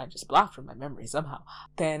mind just blocked from my memory somehow,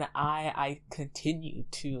 then I continue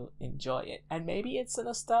to enjoy it. And maybe it's a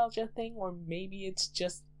nostalgia thing, or maybe it's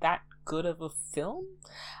just that good of a film.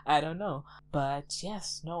 I don't know. But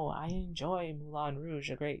yes, no, I enjoy Moulin Rouge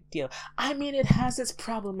a great deal. I mean, it has its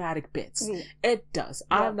problematic bits. It does.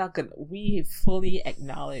 Yeah. We fully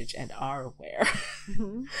acknowledge and are aware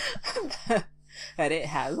that it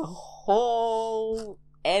has a whole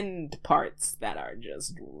end parts that are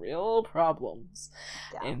just real problems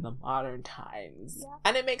in the modern times. Yeah.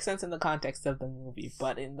 And it makes sense in the context of the movie,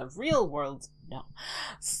 but in the real world, no.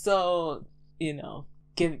 So, you know,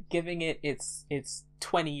 giving it its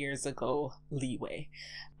 20 years ago leeway,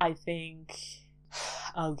 I think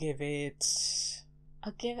I'll give it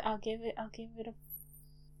a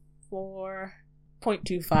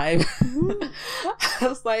 4.25. I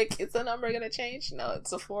was like, is the number gonna change? No,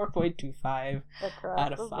 it's a 4.25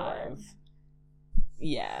 out of 5.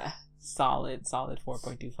 Yeah, solid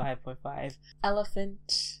 4.25.5.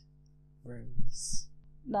 Elephant Rooms.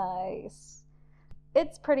 Nice.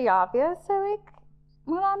 It's pretty obvious I like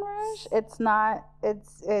Moulin Rouge. It's not. It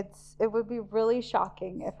would be really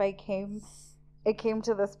shocking if it came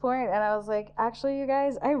to this point and I was like, actually, you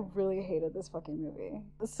guys, I really hated this fucking movie.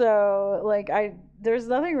 So like, there's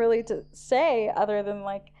nothing really to say other than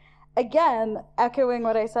like, again, echoing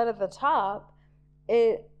what I said at the top,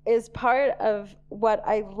 it is part of what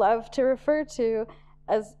I love to refer to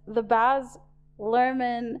as the Baz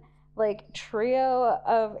Luhrmann like trio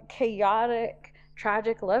of chaotic,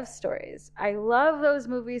 tragic love stories. I love those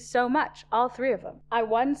movies so much, all three of them. I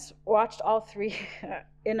once watched all three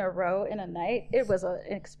in a row in a night. It was an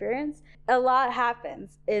experience. A lot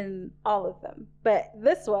happens in all of them, but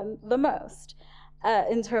this one the most,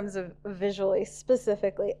 in terms of visually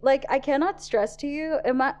specifically. Like, I cannot stress to you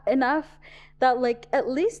enough that like at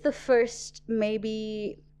least the first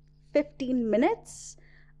maybe 15 minutes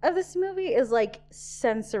of this movie is like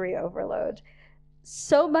sensory overload.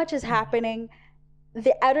 So much is happening.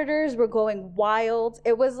 The editors were going wild.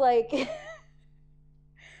 It was like people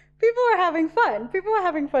were having fun. People were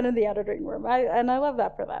having fun in the editing room. I love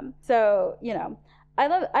that for them. So, you know,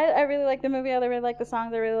 I really like the movie. I really like the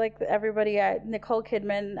songs. I really like everybody. Nicole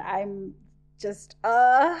Kidman, I'm just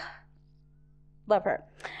love her.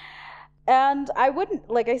 And I wouldn't,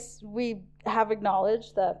 we have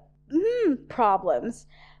acknowledged that problems.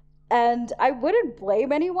 And I wouldn't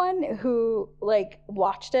blame anyone who like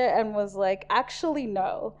watched it and was like, actually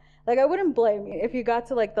no. Like, I wouldn't blame you if you got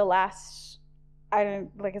to like the last,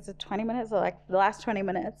 is it 20 minutes? Or like the last 20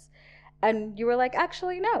 minutes and you were like,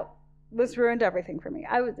 actually no, this ruined everything for me.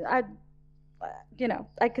 I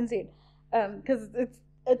concede. Because it's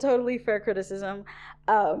a totally fair criticism.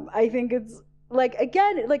 I think it's like,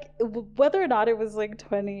 again, like whether or not it was like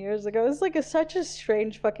 20 years ago, it's like such a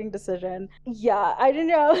strange fucking decision. Yeah, I don't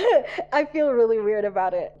know. I feel really weird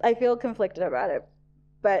about it. I feel conflicted about it,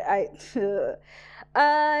 but I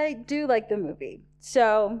do like the movie.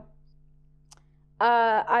 So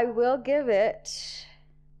I will give it.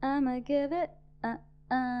 I'm gonna give it a 4.25.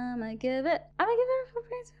 I'm gonna give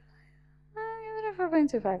it a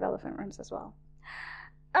 4.25 Elephant Rooms as well.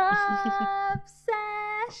 Obsessions.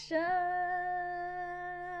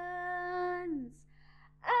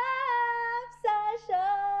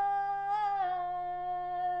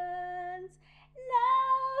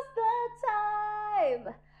 Now's the time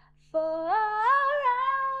for our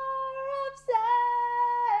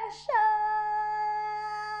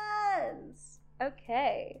obsessions.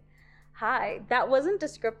 Okay. Hi. That wasn't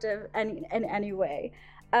descriptive in any way.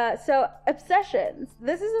 So obsessions.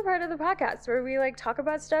 This is a part of the podcast where we like talk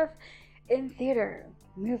about stuff in theater,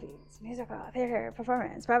 movies, musical, theater,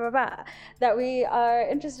 performance, blah, blah, blah, that we are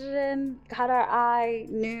interested in, caught our eye,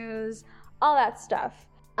 news, all that stuff.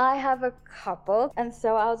 I have a couple, and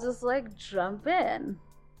so I'll just like jump in.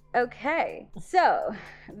 Okay, so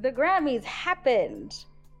the Grammys happened.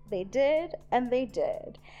 They did, and they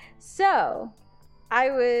did. So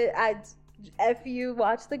if you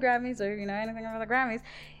watch the Grammys or you know anything about the Grammys,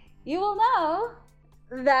 you will know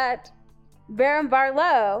that Baron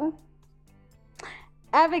Barlow,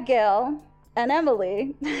 Abigail, and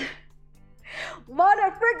Emily won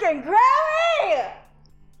a freaking Grammy!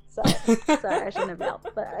 Sorry, I shouldn't have yelled,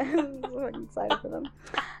 but I'm so excited for them.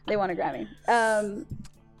 They won a Grammy.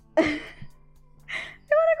 They won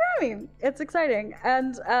a Grammy. It's exciting.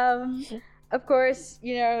 And of course,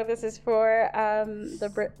 you know, this is for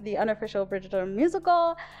the unofficial Bridgerton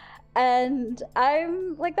musical. And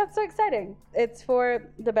I'm like, that's so exciting. It's for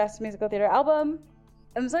the best musical theater album.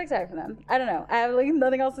 I'm so excited for them. I don't know. I have like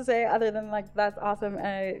nothing else to say other than like, that's awesome. And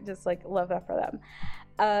I just like love that for them.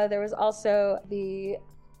 There was also the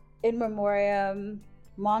in memoriam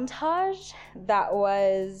montage that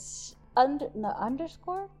was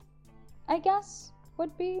underscore, I guess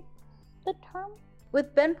would be the term,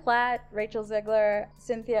 with Ben Platt, Rachel Zegler,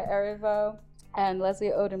 Cynthia Erivo, and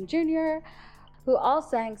Leslie Odom Jr., who all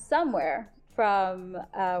sang Somewhere from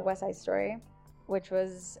West Side Story, which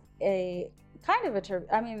was a kind of it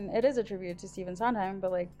is a tribute to Stephen Sondheim,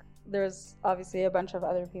 but like there's obviously a bunch of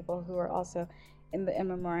other people who are also in the in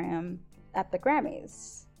memoriam at the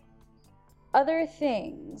Grammys. Other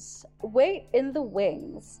things, Wait in the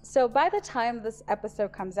Wings. So by the time this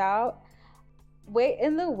episode comes out, Wait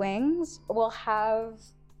in the Wings will have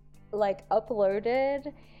like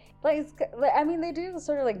uploaded, like I mean they do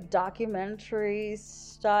sort of like documentary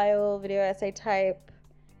style video essay type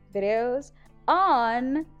videos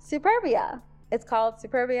on Superbia. It's called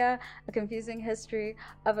Superbia, A Confusing History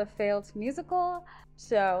of a Failed Musical.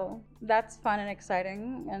 So that's fun and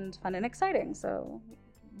exciting. So,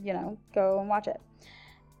 you know, go and watch it.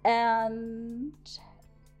 And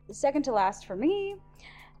second to last for me,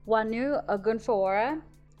 Wanu Ogunfowora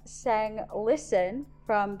sang Listen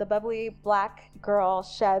from The Bubbly Black Girl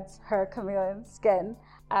Sheds Her Chameleon Skin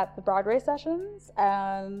at the Broadway sessions,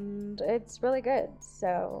 and it's really good.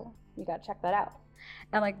 So you gotta check that out.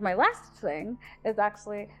 And like my last thing is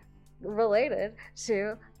actually related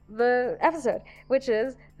to the episode, which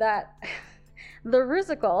is that the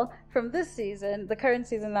Rusical from this season, the current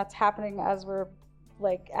season that's happening as we're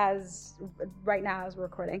right now as we're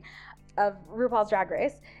recording, of RuPaul's Drag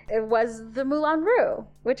Race, it was the Moulin Rouge,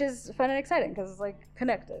 which is fun and exciting because it's like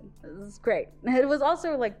connected. It's great. It was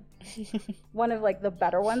also like one of like the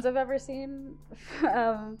better ones I've ever seen,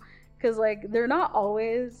 because like they're not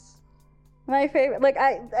always my favorite. Like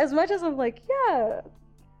as much as I'm like, yeah,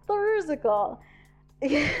 the Rusical,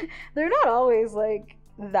 they're not always like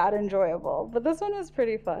that enjoyable, but this one was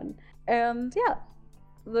pretty fun. And yeah,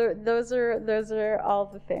 those are all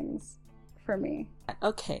the things for me.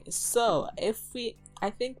 Okay, so I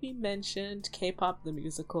think we mentioned K-pop the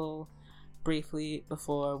musical briefly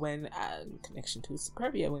before when in connection to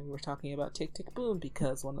Superbia when we were talking about Tick Tick Boom,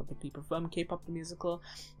 because one of the people from K-pop the musical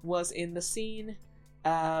was in the scene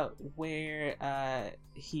where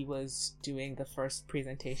he was doing the first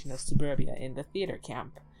presentation of Suburbia in the theater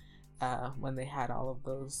camp when they had all of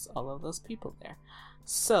those people there.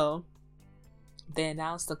 So they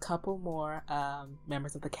announced a couple more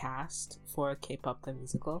members of the cast for K-pop the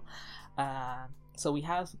musical. So we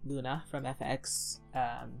have Luna from FX,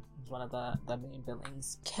 one of the main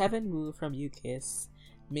villains, Kevin Woo from U-KISS,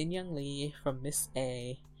 Min Young Lee from Miss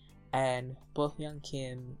A, and Bo Hyun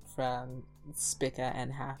Kim from Spica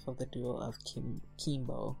and half of the duo of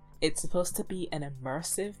Kimbo. It's supposed to be an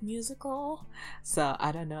immersive musical, so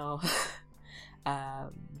I don't know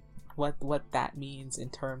what that means in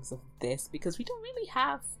terms of this, because we don't really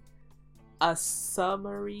have a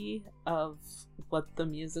summary of what the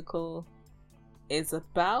musical is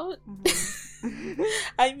about. Mm-hmm.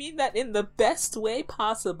 I mean that in the best way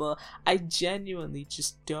possible. I genuinely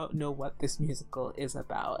just don't know what this musical is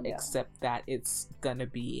about, except that it's gonna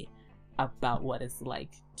be about what it's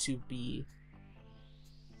like to be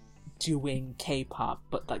doing K-pop,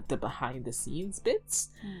 but like the behind the scenes bits.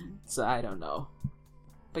 So I don't know.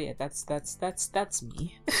 But yeah, that's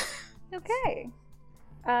me. Okay.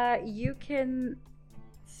 You can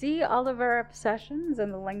see all of our obsessions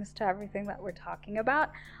and the links to everything that we're talking about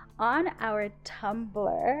on our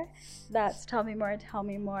Tumblr. That's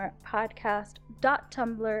tellmemore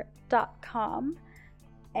podcast.tumblr.com.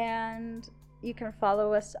 And you can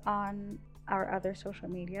follow us on our other social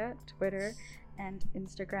media, Twitter and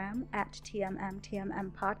Instagram at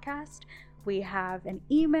TMM Podcast. We have an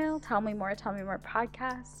email, tell me more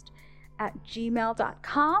podcast at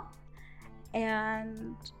gmail.com.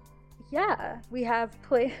 And yeah, we have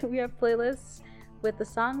playlists with the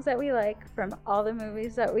songs that we like from all the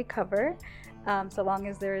movies that we cover, so long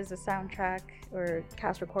as there is a soundtrack or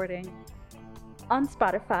cast recording on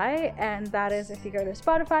Spotify. And that is if you go to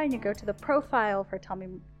Spotify and you go to the profile for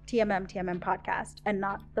TMM Podcast and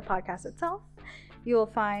not the podcast itself, you will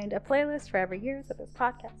find a playlist for every year that this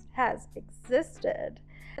podcast has existed.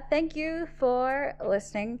 Thank you for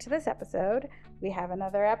listening to this episode. We have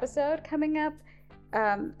another episode coming up.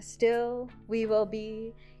 Still, we will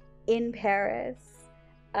be in Paris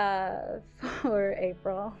for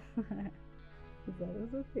April. That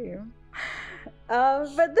is a theme.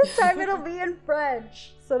 But this time it'll be in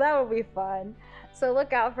French, so that will be fun. So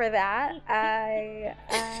look out for that. I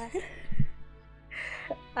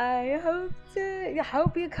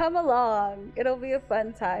hope you come along. It'll be a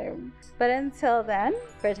fun time. But until then,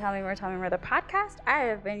 for Tell Me More the podcast, I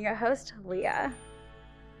have been your host, Leah.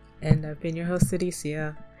 And I've been your host,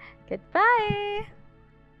 Alicia. Goodbye.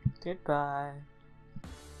 Goodbye.